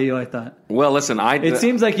out by you, I thought. Well, listen, it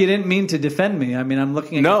seems like you didn't mean to defend me. I mean, I'm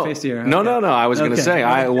looking at your face here. Okay. No. I was going to say,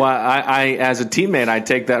 I as a teammate, I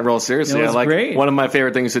take that role seriously. Great. One of my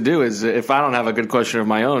favorite things to do is if I don't have a good question of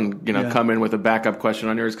my own, come in with a backup question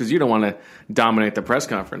on yours because you don't want to dominate the press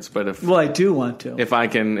conference. But I do want to. If I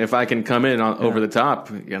can come in over the top,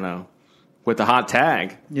 with the hot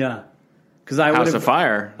tag. Yeah. Because I House of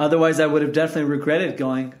Fire. Otherwise, I would have definitely regretted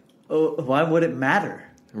going, oh, why would it matter?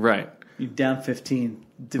 Right. You down 15.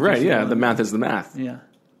 Right, yeah. The math is the math. Yeah.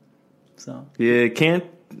 So you can't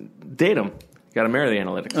date them. You got to marry the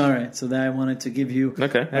analytics. All right. So that I wanted to give you.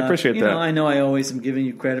 Okay, I appreciate that. I know I always am giving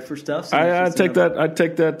you credit for stuff. So I take that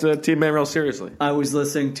teammate real seriously. I was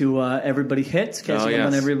listening to Everybody Hits, catching up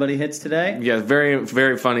on Everybody Hits today. Yeah, very,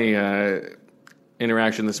 very funny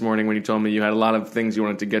interaction this morning when you told me you had a lot of things you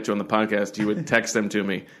wanted to get to on the podcast. You would text them to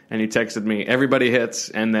me, and you texted me Everybody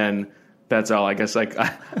Hits, and then that's all. I guess I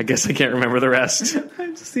can't remember the rest.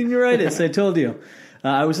 I'm senioritis. I told you.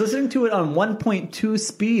 I was listening to it on 1.2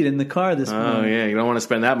 speed in the car this morning. Oh yeah, you don't want to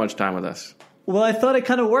spend that much time with us. Well, I thought it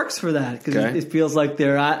kind of works for that because it feels like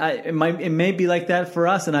it may be like that for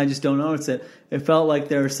us, and I just don't notice it. It felt like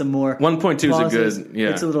there are some more 1.2 is a good. Yeah,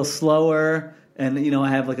 it's a little slower. And, I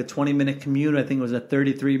have like a 20-minute commute. I think it was a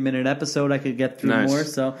 33-minute episode. I could get through more.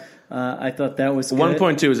 So I thought that was good.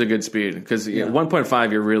 1.2 is a good speed because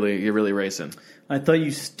 1.5 you're really racing. I thought you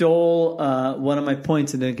stole one of my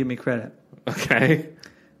points and didn't give me credit. Okay.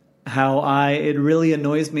 It really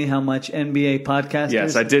annoys me how much NBA podcasters.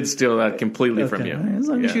 Yes, I did steal that completely from you. As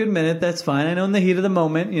long as you admit it, that's fine. I know in the heat of the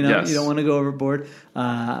moment, you don't want to go overboard.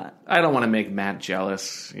 I don't want to make Matt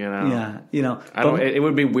jealous, Yeah, it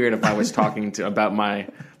would be weird if I was talking about my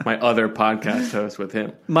other podcast host with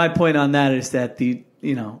him. My point on that is that the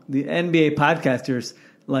NBA podcasters.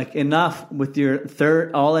 Like, enough with your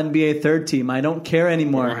all NBA third team. I don't care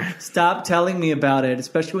anymore. Right. Stop telling me about it,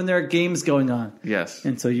 especially when there are games going on. Yes.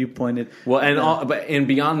 And so you pointed. Well, and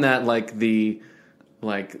beyond that, the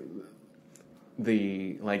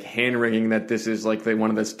hand wringing that this is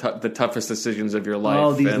one of the toughest decisions of your life.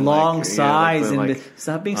 Oh, these long sighs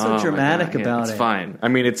stop being so dramatic about it. It's fine. I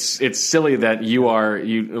mean, it's silly that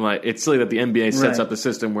it's silly that the NBA sets up the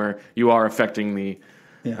system where you are affecting the.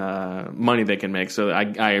 Money they can make. So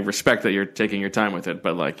I respect that you're taking your time with it,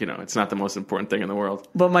 but it's not the most important thing in the world.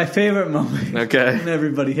 But my favorite moment when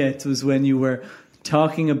Everybody Hits was when you were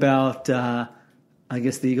talking about, I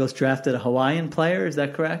guess the Eagles drafted a Hawaiian player. Is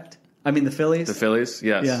that correct? I mean, the Phillies? The Phillies,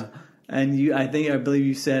 yes. Yeah. And I believe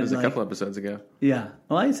you said... It was a couple episodes ago. Yeah.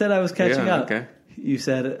 Well, I said I was catching up. Okay. You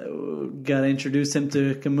said, got to introduce him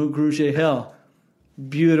to Camus Grugier Hill.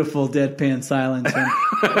 Beautiful deadpan silence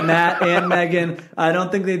from Matt and Megan. I don't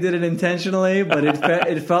think they did it intentionally, but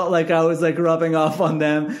it felt like I was rubbing off on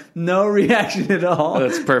them. No reaction at all.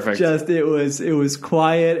 That's perfect. Just it was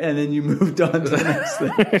quiet, and then you moved on to the next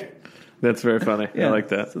thing. That's very funny. Yeah, I like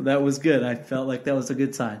that. So that was good. I felt like that was a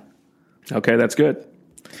good sign. Okay, that's good.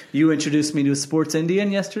 You introduced me to a Sports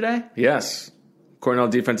Indian yesterday? Yes. Cornell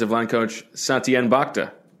defensive line coach Satyen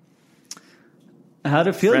Bhakta. How'd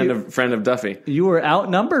it feel? Friend of Duffy. You were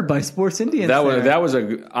outnumbered by Sports Indians.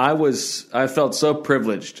 I felt so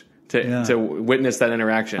privileged to witness that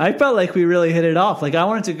interaction. I felt like we really hit it off. I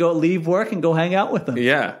wanted to go leave work and go hang out with them.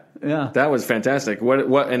 Yeah. That was fantastic.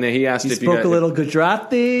 What? And then he asked if you spoke a little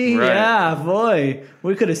Gujarati. Right. Yeah, boy,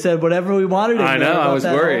 we could have said whatever we wanted. I know. I was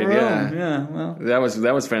worried. Yeah. Well,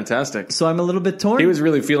 that was fantastic. So I'm a little bit torn. He was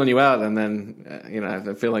really feeling you out, and then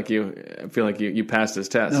I feel like you passed his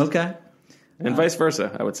test. Okay. And vice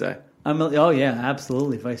versa, I would say.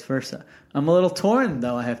 Absolutely, vice versa. I'm a little torn,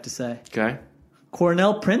 though, I have to say. Okay.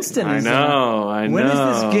 Cornell Princeton. I know. When is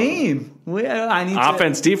this game? I need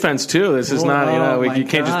offense, defense too. This is not. You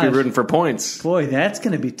can't just be rooting for points. Boy, that's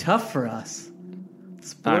going to be tough for us.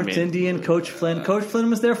 Sports Indian, Coach Flynn. Coach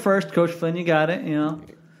Flynn was there first. Coach Flynn, you got it.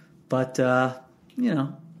 But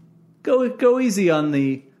go easy on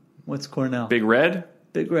the what's Cornell? Big Red.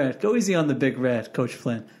 Big Red. Go easy on the Big Red, Coach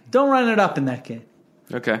Flynn. Don't run it up in that game.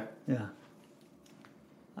 Okay. Yeah.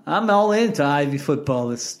 I'm all into Ivy football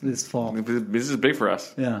this fall. This is big for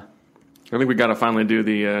us. Yeah. I think we got to finally do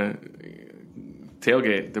the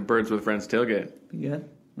tailgate, the Birds with Friends tailgate. Yeah.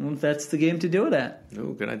 Well, if that's the game to do it at. Oh,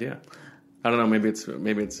 good idea. I don't know. Maybe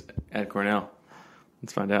it's at Cornell.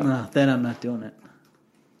 Let's find out. No, then I'm not doing it.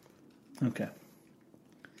 Okay.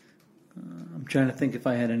 I'm trying to think if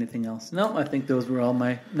I had anything else. No, I think those were all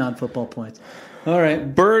my non-football points. All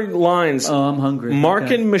right. Bird lines. Oh, I'm hungry. Mark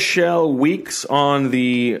and Michelle Weeks on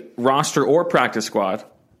the roster or practice squad.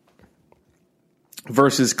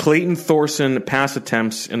 versus Clayton Thorson pass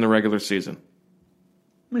attempts in the regular season.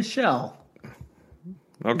 Michelle.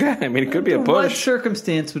 Okay, I mean, it could be a Under what push.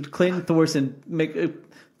 circumstance would Clayton Thorson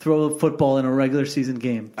throw a football in a regular season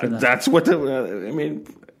game for them? That's what I mean,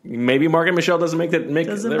 maybe Mark Michelle doesn't make Doesn't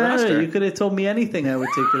the matter. roster. You could have told me anything. I would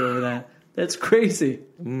take it over that. That's crazy.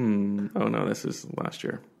 Oh, no, this is last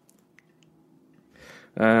year.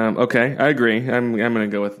 Okay, I agree. I'm going to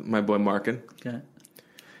go with my boy Markin. Okay.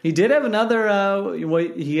 He did have another.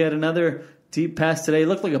 He had another deep pass today. It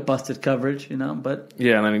looked like a busted coverage, but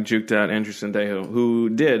Yeah, and then he juked out Andrew Sendejo, who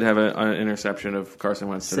did have an interception of Carson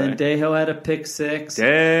Wentz today. Sendejo had a pick six.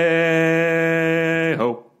 Deho.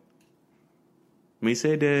 Me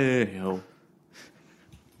say Deho.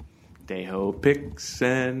 Deho picks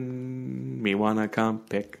and me wanna come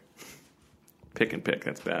pick. Pick and pick,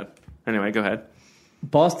 that's bad. Anyway, go ahead.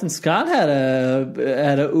 Boston Scott had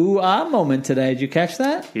a ooh-ah moment today. Did you catch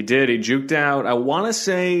that? He did. He juked out, I want to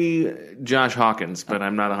say Josh Hawkins, but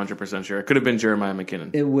I'm not 100% sure. It could have been Jeremiah McKinnon.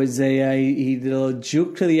 It was he did a little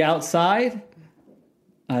juke to the outside.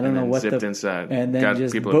 I don't know what zipped inside. And then got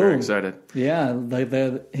just people boom. very excited. Yeah,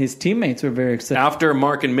 like his teammates were very excited. After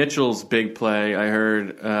Mark and Mitchell's big play, I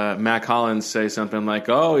heard Mac Hollins say something like,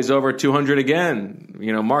 "Oh, he's over 200 again.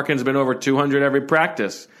 Markin's been over 200 every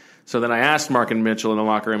practice." So then I asked Mark and Mitchell in the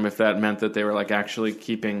locker room if that meant that they were like actually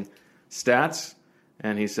keeping stats,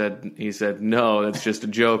 and he said no, that's just a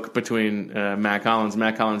joke between Mac Hollins.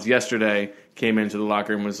 Mac Hollins yesterday came into the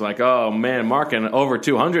locker room and was like, "Oh man, Markin over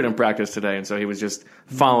 200 in practice today," and so he was just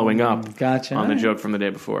following up on the joke from the day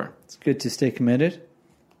before. It's good to stay committed.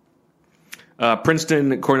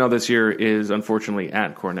 Princeton Cornell this year is unfortunately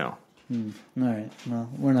at Cornell. All right, well,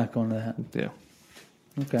 we're not going to that. Yeah.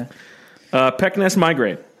 Okay. Peckness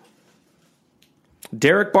migrate.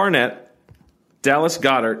 Derek Barnett, Dallas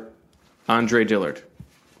Goedert, Andre Dillard.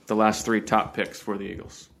 The last three top picks for the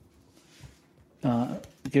Eagles.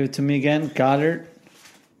 Give it to me again. Goddard.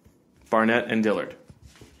 Barnett and Dillard.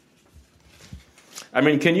 I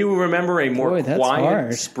mean, can you remember a more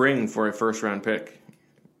quiet spring for a first-round pick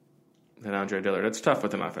than Andre Dillard? It's tough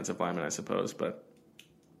with an offensive lineman, I suppose, but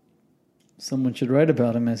someone should write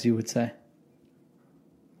about him, as you would say.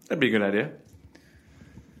 That'd be a good idea.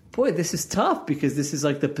 Boy, this is tough because this is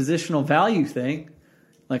like the positional value thing.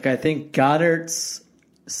 Like, I think Goddard's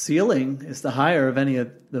ceiling is the higher of any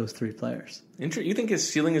of those three players. You think his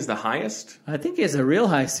ceiling is the highest? I think he has a real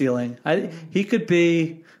high ceiling. He could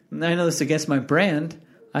be, I know this is against my brand,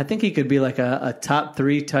 I think he could be like a top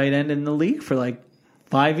 3 tight end in the league for like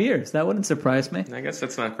 5 years. That wouldn't surprise me. I guess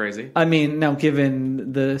that's not crazy. I mean, now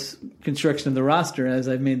given the construction of the roster, as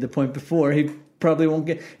I've made the point before, he probably won't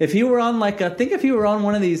get. If he were on if he were on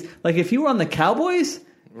one of these, like if he were on the Cowboys,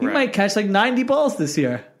 he might catch like 90 balls this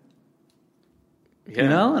year.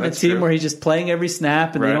 Yeah, on a team where he's just playing every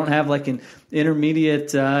snap and they don't have like an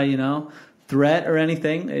intermediate, threat or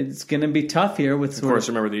anything. It's going to be tough here. Of course,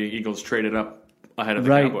 remember the Eagles traded up ahead of the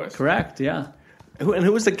Cowboys. Correct, yeah.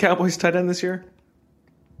 Who was the Cowboys tight end this year?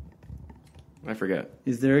 I forget.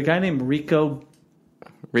 Is there a guy named Rico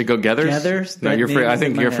Gathers? No, I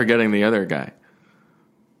think you're forgetting the other guy.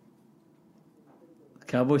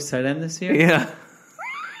 Cowboys tight end this year? Yeah.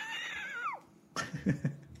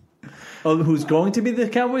 Oh, who's going to be the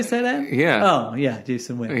Cowboys tight end? Yeah. Oh, yeah,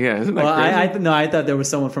 Jason Witten. Yeah, isn't that crazy? I thought there was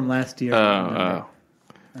someone from last year.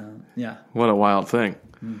 Yeah. What a wild thing.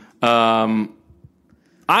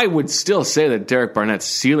 I would still say that Derek Barnett's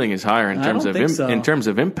ceiling is higher in terms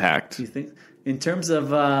of impact. Do you think in terms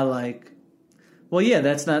of well, yeah,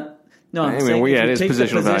 that's not. No, I'm saying if it you is take the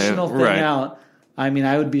positional thing value. out. I mean,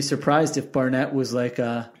 I would be surprised if Barnett was like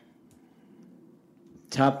a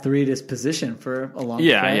top 3 at his position for a long time.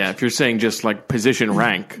 Yeah. If you're saying just like position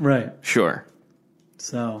rank, right? Sure.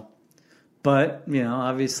 So, but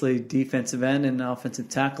obviously, defensive end and offensive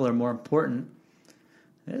tackle are more important.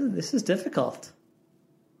 This is difficult.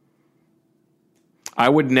 I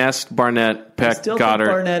would nest Barnett, Peck, I still Goddard.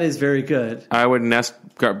 think Barnett is very good. I would nest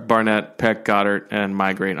Barnett, Peck, Goddard, and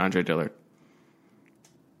migrate Andre Dillard.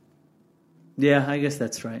 Yeah, I guess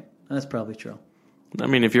that's right. That's probably true. I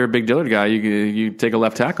mean, if you're a big Dillard guy, you take a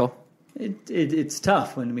left tackle. It's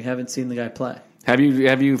tough when we haven't seen the guy play. Have you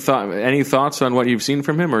any thoughts on what you've seen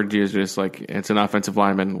from him, or do you just like it's an offensive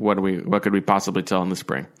lineman? What could we possibly tell in the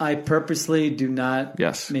spring? I purposely do not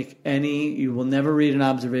make any. You will never read an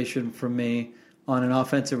observation from me on an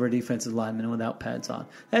offensive or defensive lineman without pads on.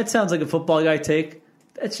 That sounds like a football guy take.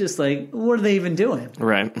 That's just like, what are they even doing?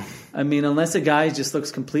 Right. I mean, unless a guy just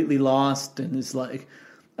looks completely lost and is like,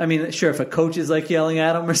 I mean, sure, if a coach is like yelling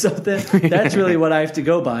at him or something, that's really what I have to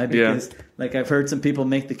go by because, like, I've heard some people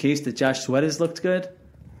make the case that Josh Sweat has looked good.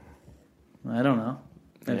 I don't know.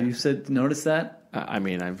 Have you noticed that? I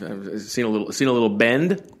mean, I've seen a little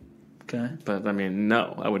bend, Okay. but I mean,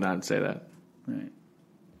 no, I would not say that. Right.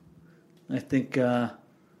 I think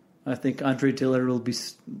Andre Dillard will be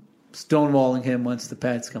stonewalling him once the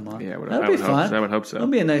pads come on. Yeah, that'll be fun. I would hope so. It'll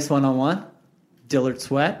be a nice one-on-one. Dillard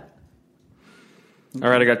Sweat. All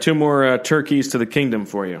right, I got 2 more turkeys to the kingdom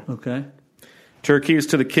for you. Okay. Turkeys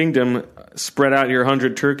to the kingdom. Spread out your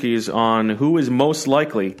 100 turkeys on who is most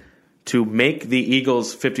likely to make the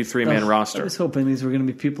Eagles' 53-man I roster. was hoping these were going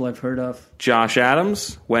to be people I've heard of. Josh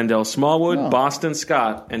Adams, Wendell Smallwood, Oh. Boston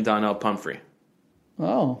Scott, and Donnell Pumphrey.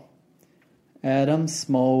 Oh. Adams,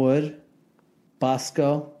 Smallwood,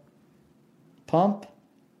 Bosco, Pump.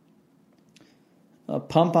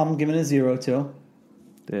 Pump I'm giving a 0 to.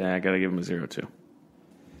 Yeah, I got to give him a 0 too.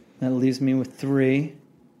 That leaves me with 3.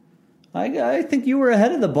 I think you were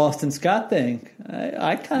ahead of the Boston Scott thing.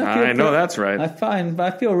 I kind of feel I know that's right.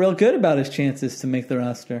 I feel real good about his chances to make the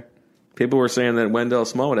roster. People were saying that Wendell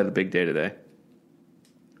Smallwood had a big day today.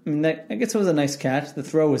 I mean, I guess it was a nice catch. The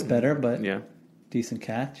throw was better, but Yeah. decent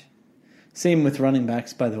catch. Same with running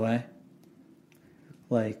backs, by the way.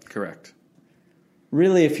 Like, Correct.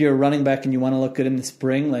 really, if you're a running back and you want to look good in the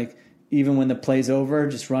spring, like, even when the play's over,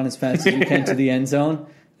 just run as fast as you can to the end zone.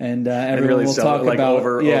 And everyone really will talk like about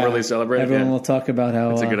overly celebrate. Everyone Yeah. will talk about how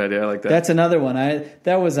That's a good idea. I like that. That's another one. I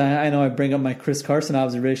know I bring up my Chris Carson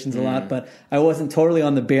observations a lot, but I wasn't totally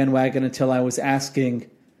on the bandwagon until I was asking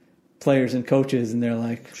players and coaches, and they're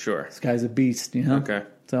like, Sure. "This guy's a beast," you know. Okay.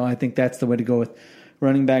 So I think that's the way to go with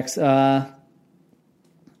running backs. Adams,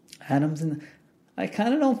 and I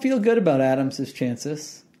kind of don't feel good about Adams'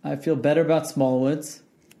 chances. I feel better about Smallwood's.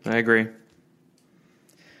 I agree.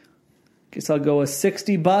 Guess I'll go a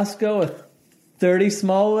 60 Bosco, a 30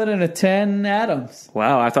 Smallwood, and a 10 Adams.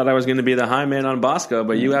 Wow, I thought I was going to be the high man on Bosco,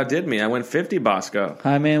 but you outdid me. I went 50 Bosco,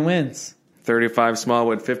 High man wins. 35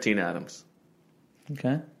 Smallwood, 15 Adams.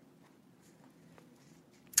 Okay.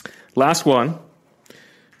 Last one.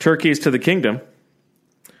 Turkeys to the kingdom.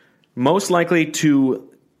 Most likely to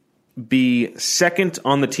be second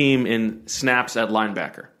on the team in snaps at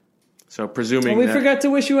linebacker. So presuming We that, forgot to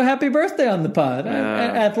wish you a happy birthday on the pod.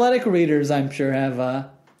 Athletic readers, I'm sure, have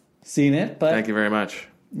seen it, but Thank you very much.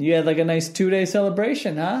 you had like a nice 2-day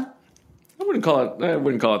celebration, huh? I wouldn't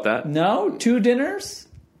call it that. No? 2 dinners?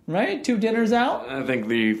 Right? 2 dinners out? I think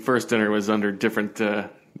the first dinner was under different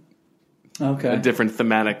Okay. a different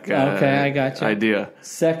thematic Okay, I gotcha. idea.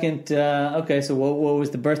 Second, okay, so what was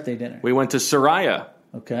the birthday dinner? We went to Soraya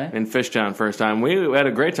Okay. in Fishtown first time. We had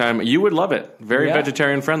a great time. You would love it. Very Yeah.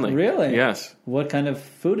 vegetarian friendly. Really? Yes. What kind of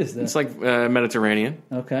food is this? It's like Mediterranean.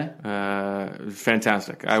 Okay.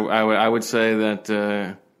 Fantastic. I would say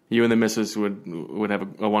that you and the missus would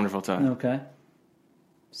have a wonderful time. Okay.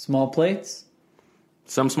 Small plates?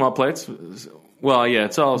 Some small plates. Well, yeah,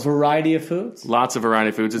 it's all Variety of foods? lots of variety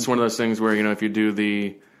of foods. It's one of those things where, if you do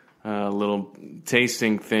the little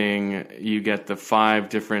tasting thing, you get the 5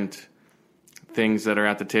 different things that are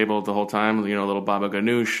at the table the whole time. A little baba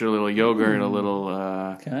ganoush, a little yogurt, a little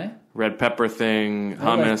Okay. red pepper thing,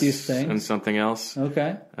 I like hummus, these things. and something else.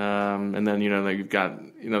 Okay. And then you've got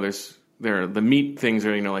the meat things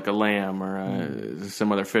are like a lamb or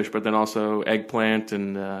some other fish, but then also eggplant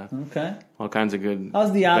and Okay. all kinds of good.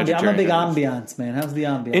 How's the ambiance? I'm a vegetarian big dishes. ambiance man. How's the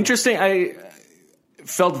ambiance? Interesting. I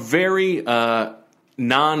felt very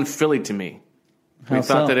non-Philly to me. We How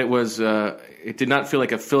thought so? that it was. It did not feel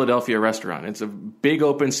like a Philadelphia restaurant. It's a big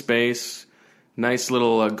open space, nice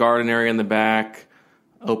little garden area in the back,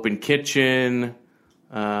 open kitchen.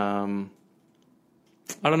 I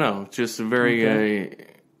don't know, just a very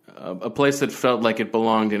a place that felt like it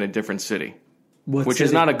belonged in a different city, What which city?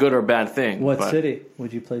 is not a good or bad thing. What but city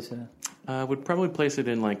would you place it in? I would probably place it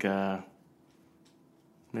in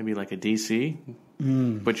maybe like a DC.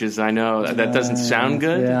 Which is, I know that doesn't sound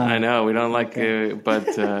good. yeah. I know we don't like, but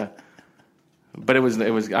it was.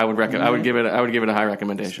 I would recommend. I would give it a high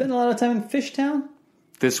recommendation. Spend a lot of time in Fishtown?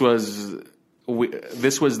 This was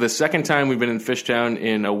the second time we've been in Fishtown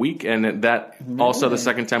in a week, and that also the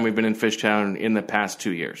second time we've been in Fishtown in the past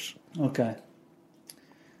 2 years. Okay.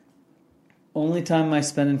 Only time I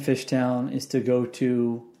spend in Fishtown is to go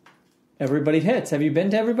to Everybody Hits. Have you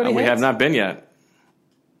been to Everybody Hits? We have not been yet.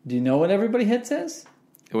 Do you know what Everybody Hits is?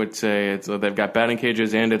 I would say they've got batting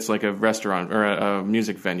cages and it's like a restaurant or a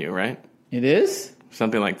music venue, right? It is?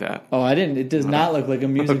 Something like that. Oh, I didn't. It does not look like a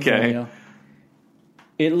music Okay. venue.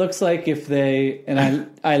 It looks like if they, and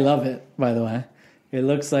I love it, by the way. It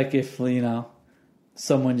looks like if,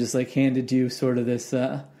 someone just handed you sort of this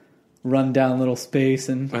rundown little space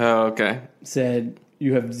and Oh, okay. said,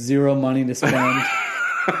 you have 0 money to spend.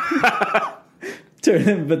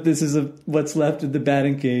 but this is what's left of the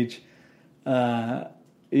batting cage.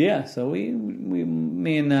 Yeah, so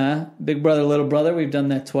me and Big Brother, Little Brother, we've done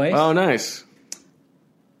that twice. Oh, nice.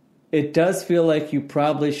 It does feel like you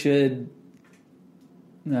probably should.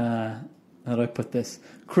 How do I put this?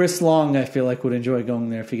 Chris Long, I feel like, would enjoy going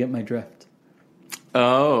there if you get my drift.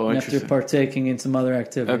 Oh, After interesting. partaking in some other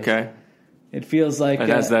activities. Okay. It feels like It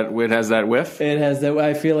has that whiff. It has that.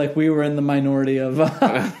 I feel like we were in the minority of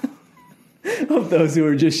of those who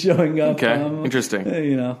were just showing up. Okay, interesting.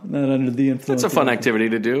 Not under the influence. It's a fun activity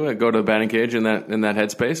to do. Go to the batting cage in that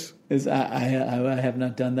headspace. I have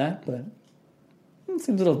not done that, but it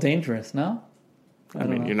seems a little dangerous. No, I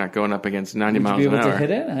mean, you're not going up against 90 would miles you be an able hour. to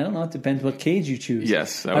hit it? I don't know. It depends what cage you choose.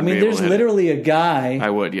 Yes, I mean, there's literally a guy. I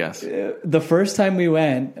would, yes. The first time we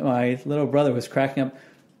went, my little brother was cracking up.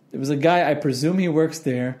 There was a guy, I presume he works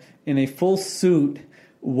there, in a full suit,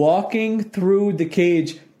 walking through the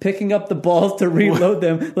cage, picking up the balls to reload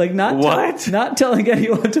them. Like not telling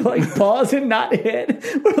anyone to like pause and not hit.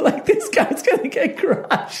 We're like, this guy's gonna get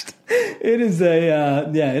crushed. It is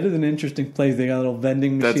it is an interesting place. They got a little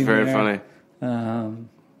vending machine. That's very there. funny.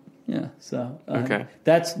 Yeah, so Okay.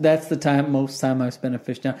 that's the most time I've spent at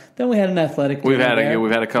Fishtown. Then we had an athletic. We've dinner had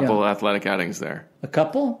there. a couple athletic outings there. A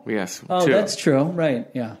couple? Yes. Oh, 2. that's true. Right.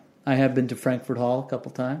 Yeah, I have been to Frankfurt Hall a couple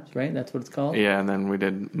times. Right, that's what it's called. Yeah, and then we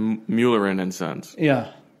did Muellerin and Sons.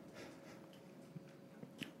 Yeah,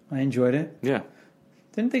 I enjoyed it. Yeah.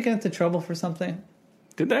 Didn't they get into trouble for something?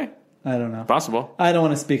 Did they? I don't know. Possible. I don't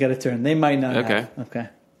want to speak out of turn. They might not. Okay. Have. Okay.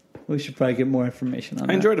 We should probably get more information on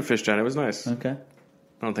that. I enjoyed a Fishtown. It was nice. Okay.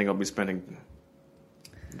 I don't think I'll be spending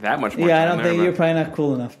that much more Yeah, time I don't there, think but- you're probably not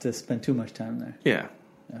cool enough to spend too much time there. Yeah.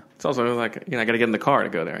 It's also like, I got to get in the car to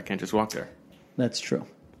go there. I can't just walk there. That's true.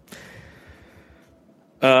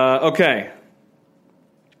 Okay.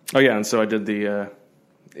 Oh, yeah, and so I did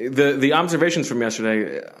the observations from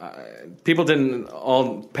yesterday. People didn't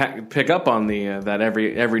all pick up on that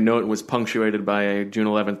every note was punctuated by a June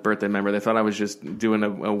 11th birthday member. They thought I was just doing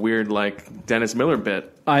a weird, like, Dennis Miller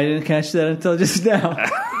bit. I didn't catch that until just now.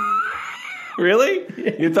 Really?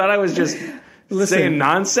 Yeah. You thought I was just saying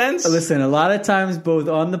nonsense? Listen, a lot of times, both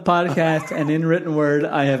on the podcast and in written word,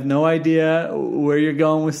 I have no idea where you're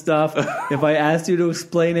going with stuff. If I asked you to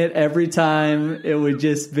explain it every time, it would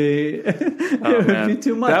just be would be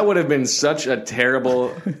too much. That would have been such a terrible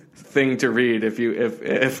thing to read if you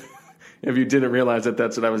didn't realize that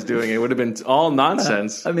that's what I was doing. It would have been all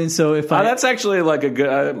nonsense. I mean, so if that's actually like a good.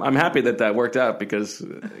 I'm happy that worked out because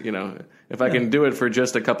if I can do it for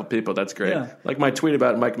just a couple people, that's great. Yeah. Like my tweet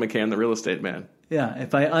about Mike McCann, the real estate man. Yeah,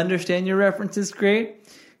 if I understand your references, great.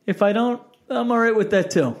 If I don't, I'm all right with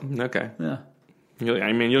that too. Okay. Yeah.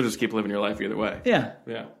 You'll just keep living your life either way. Yeah.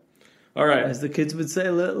 Yeah. All right. As the kids would say,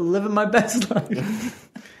 living my best life.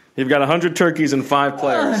 You've got 100 turkeys and 5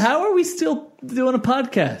 players. How are we still doing a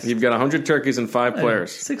podcast? You've got 100 turkeys and 5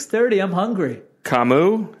 players. 6:30. I'm hungry.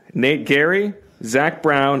 Camus, Nate Gary, Zach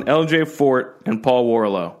Brown, LJ Fort, and Paul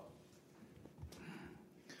Warlow.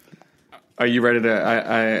 Are you ready to?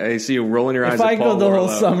 I see you rolling your eyes. If at I Paul go the Warlow.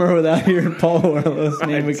 whole summer without hearing Paul Warlow's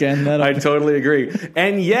name again, I totally agree.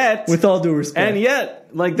 And yet, with all due respect,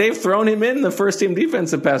 like they've thrown him in the first team defense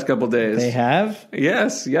the past couple days. They have?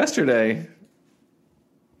 Yes, yesterday.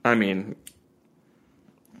 I mean,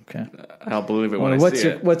 okay. I'll believe it when I see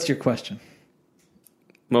it. What's your question?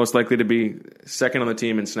 Most likely to be second on the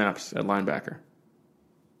team in snaps at linebacker.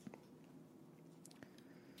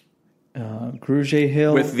 Grugier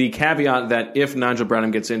Hill. With the caveat that if Nigel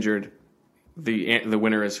Bradham gets injured, the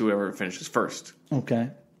winner is whoever finishes first. Okay.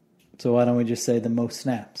 So why don't we just say the most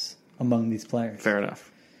snaps among these players? Fair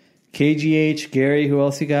enough. KGH, Gary, who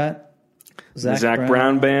else you got? Zach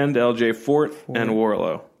Brown Band, LJ Fort, and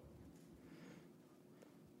Warlow.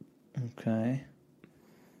 Okay.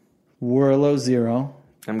 Warlow 0.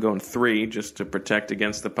 I'm going 3 just to protect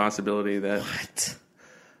against the possibility that. What?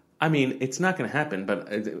 I mean, it's not going to happen, but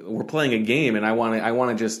we're playing a game, and I want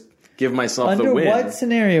to just give myself Under the win. what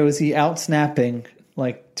scenario is he out snapping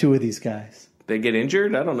like 2 of these guys? They get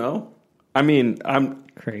injured? I don't know. I mean,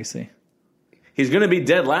 Crazy. He's going to be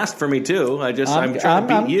dead last for me too. I'm trying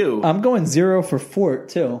to beat you. I'm going 0 for Fort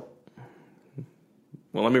too.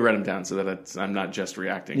 Well, let me write him down so that I'm not just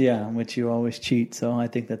reacting. Yeah, which you always cheat, so I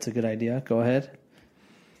think that's a good idea. Go ahead.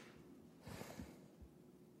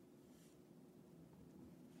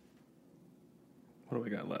 What do we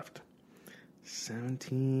got left?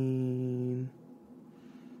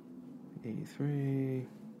 1783.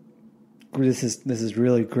 This is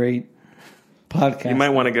really great podcast. You might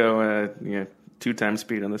want to go 2 times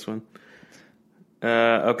speed on this one.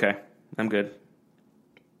 Okay, I'm good.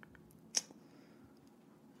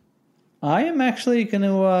 I am actually going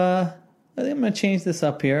to. I think I'm going to change this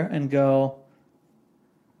up here and go.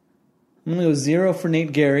 I'm going to go 0 for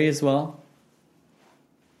Nate Gary as well.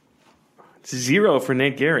 It's 0 for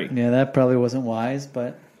Nate Gary. Yeah, that probably wasn't wise,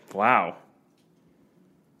 but Wow.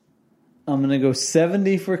 I'm going to go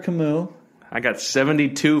 70 for Camus, I got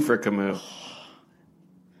 72 for Camus.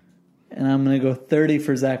 and I'm going to go 30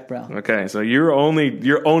 for Zach Brown. Okay, so your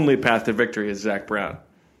only path to victory is Zach Brown.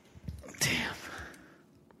 Damn.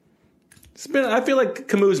 I feel like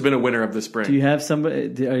Camus' been a winner of the spring. Do you have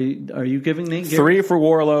somebody? Are you giving Nate Gary? 3 for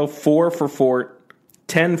Warlow, 4 for Fort,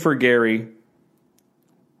 10 for Gary.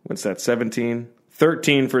 What's that, 17?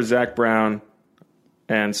 13 for Zach Brown,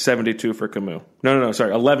 and 72 for Camus. No,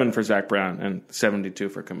 sorry, 11 for Zach Brown, and 72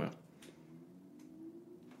 for Camus.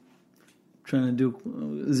 Trying to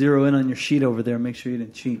do zero in on your sheet over there. Make sure you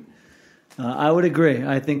didn't cheat. I would agree.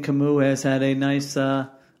 I think Camus has had a nice,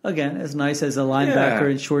 again, as nice as a linebacker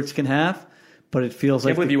in shorts can have, but it feels I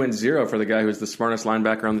like can't believe you went 0 for the guy who's the smartest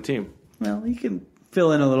linebacker on the team. well, he can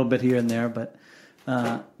fill in a little bit here and there, but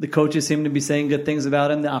the coaches seem to be saying good things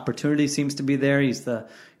about him. The opportunity seems to be there.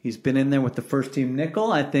 He's been in there with the first team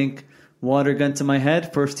nickel. I think water gun to my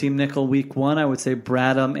head. First team nickel week 1. I would say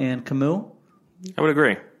Bradham and Camus. I would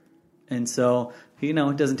agree. And so,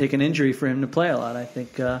 it doesn't take an injury for him to play a lot. I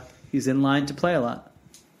think he's in line to play a lot.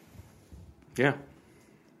 Yeah.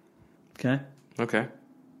 Okay.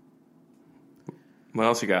 What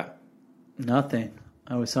else you got? Nothing.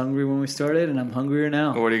 I was hungry when we started, and I'm hungrier now.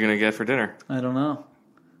 What are you going to get for dinner? I don't know.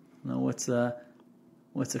 What's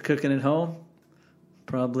cooking at home?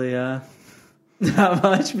 Probably not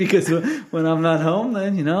much, because when I'm not home,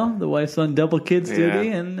 then the wife's on double kids duty,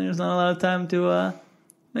 and there's not a lot of time to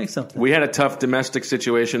make something. We had a tough domestic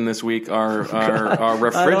situation this week. Our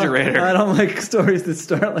refrigerator. I don't like stories that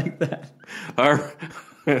start like that.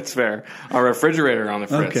 That's fair. Our refrigerator on the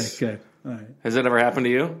fritz. Okay, good. All right. Has that ever happened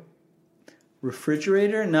to you?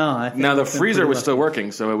 Refrigerator? No. I think Now the I've been freezer pretty was still lucky.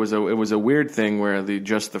 working, so it was a weird thing where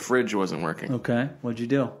just the fridge wasn't working. Okay. What'd you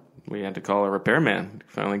do? We had to call a repairman.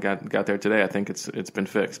 Finally got there today. I think it's been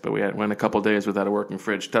fixed, but we went a couple days without a working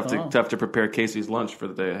fridge. Tough to prepare Casey's lunch for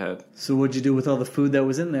the day ahead. So what'd you do with all the food that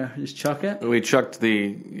was in there? Just chuck it? We chucked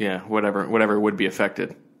whatever would be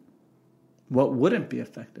affected. What wouldn't be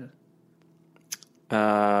affected?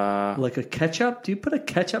 Like a ketchup? Do you put a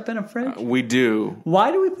ketchup in a fridge? We do.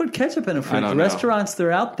 Why do we put ketchup in a fridge? I don't know. Restaurants,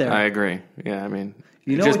 they're out there. I agree. Yeah, I mean,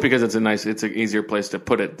 what- because it's an easier place to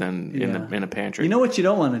put it than in a pantry. You know what you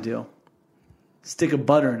don't want to do? Stick a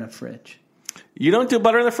butter in a fridge. You don't do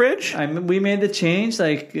butter in the fridge? We made the change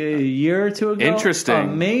like a year or two ago. Interesting.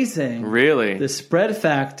 Amazing. Really? The spread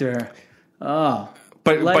factor. Oh.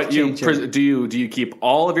 But you Life-changer. do you keep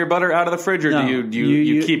all of your butter out of the fridge, or No. do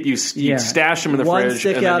you stash them in the one fridge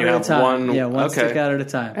stick and then out you at have a time. one? Yeah, one okay. stick out at a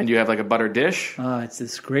time. And you have like a butter dish. It's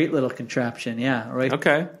this great little contraption. Yeah, right.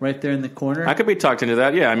 Okay. Right there in the corner. I could be talked into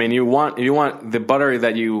that. Yeah, I mean, you want the butter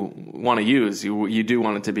that you want to use. You do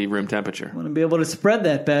want it to be room temperature. I want to be able to spread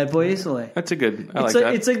that bad boy easily. That's a good. I It's like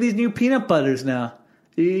that. It's like these new peanut butters now.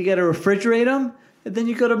 You got to refrigerate them, and then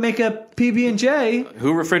you go to make a PB&J.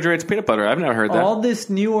 Who refrigerates peanut butter? I've never heard that. All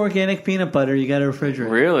this new organic peanut butter you got to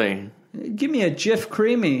refrigerate. Really? Give me a Jif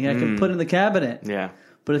Creamy I can put in the cabinet. Yeah.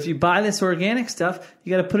 But if you buy this organic stuff,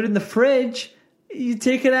 you got to put it in the fridge. You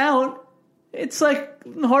take it out. It's like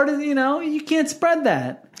hard as you can't spread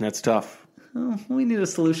that. That's tough. Oh, we need a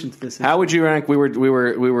solution to this. How would you rank? We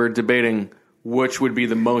were debating which would be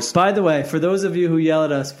the most. By the way, for those of you who yell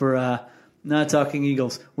at us for not talking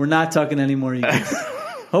Eagles, we're not talking any more Eagles.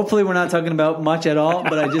 Hopefully, we're not talking about much at all.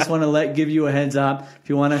 But I just want to give you a heads up. If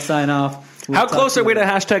you want to sign off, How close are we to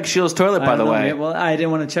hashtag Shields Toilet? By the way, well, I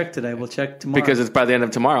didn't want to check today. We'll check tomorrow because it's by the end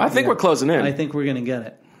of tomorrow. I think we're closing in. I think we're going to get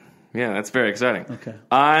it. Yeah, that's very exciting. Okay.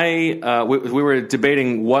 We were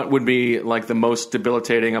debating what would be like the most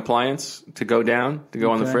debilitating appliance to go down, to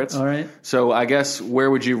go on the fritz. All right. So I guess where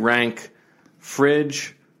would you rank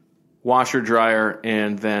fridge, washer, dryer,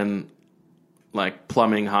 and then like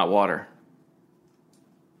plumbing, hot water?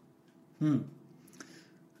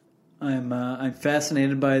 I'm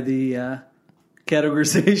fascinated by the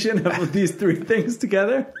categorization of these three things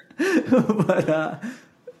together. But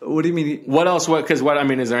what do you mean? What else? Because I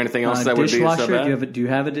mean, is there anything else that would be so dishwasher? bad? Do you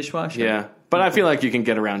have a dishwasher? Yeah, but I feel like you can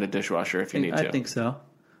get around a dishwasher if you need to. I think so.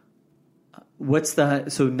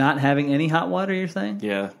 So not having any hot water? You're saying?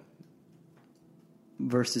 Yeah,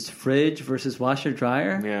 Versus fridge versus washer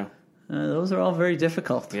dryer. yeah, Those are all very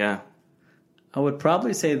difficult. yeah. I would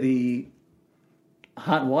probably say the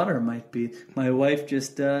hot water might be. My wife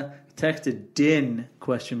just texted "din?" ?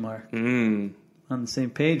 On the same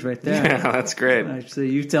page right there. Yeah, that's great. Actually,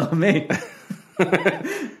 you tell me.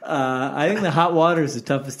 I think the hot water is the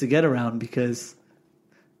toughest to get around because,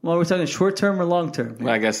 well, we're talking short term or long term.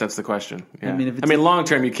 Well, I guess that's the question. Yeah. I mean, if it's long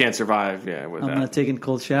term, you can't survive. Yeah, with I'm that. not taking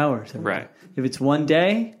cold showers. Right. If it's one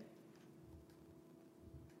day,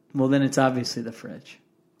 well, then it's obviously the fridge,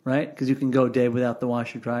 right? Because you can go a day without the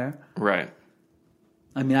washer dryer. Right.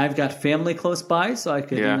 I mean, I've got family close by, so I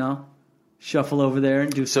could, shuffle over there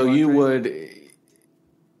and do some So laundry. you would,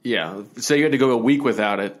 say you had to go a week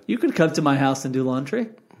without it. You could come to my house and do laundry.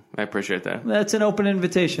 I appreciate that. That's an open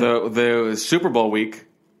invitation. The Super Bowl week,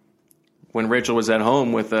 when Rachel was at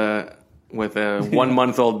home with a 1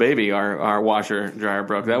 month old baby, our washer dryer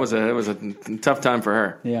broke. That was a tough time for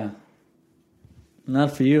her. Yeah.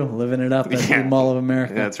 Not for you, living it up at the Mall of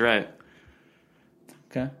America. That's right.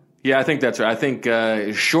 Okay. Yeah, I think that's right. I think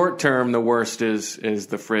short term, the worst is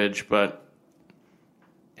the fridge, but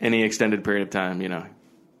any extended period of time,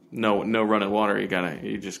 no running water.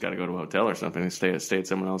 You just gotta go to a hotel or something and stay at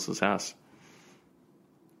someone else's house.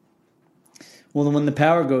 Well, then when the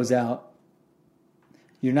power goes out,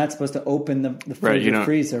 you're not supposed to open the fridge or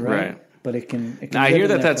freezer, right? But it can. Now, I hear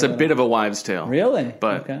that's a bit of a wives' tale. Really?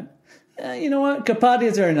 But okay. You know what?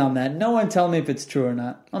 Kapadia's are in on that. No one tell me if it's true or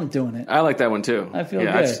not. I'm doing it. I like that one too. I feel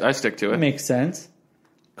good. I stick to it. It makes sense.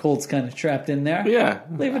 Cold's kind of trapped in there. Yeah.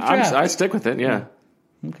 Leave it trapped. I stick with it, yeah.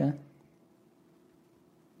 Okay.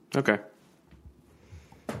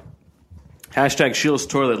 Hashtag Shields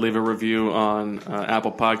Toilet. Leave a review on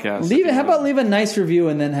Apple Podcasts. How about leave a nice review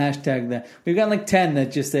and then hashtag that? We've got like 10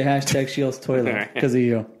 that just say hashtag Shields Toilet because of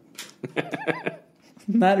you.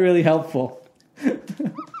 Not really helpful.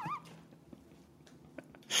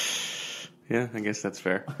 Yeah, I guess that's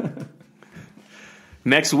fair.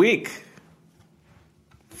 Next week,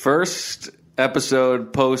 first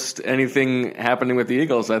episode post anything happening with the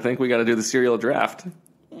Eagles. I think we got to do the serial draft.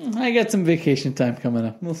 I got some vacation time coming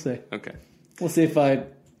up. We'll see. Okay. We'll see if I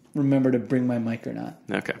remember to bring my mic or not.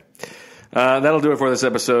 Okay. That'll do it for this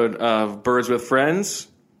episode of Birds with Friends.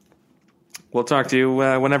 We'll talk to you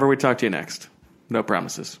whenever we talk to you next. No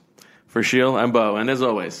promises. For Sheil, I'm Bo, and as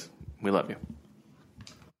always, we love you.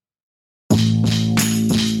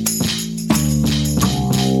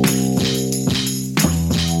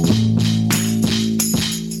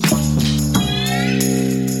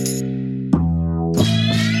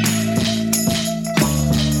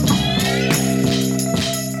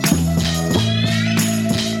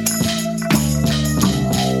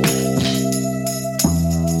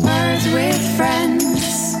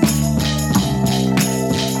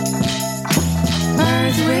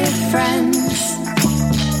 Friends.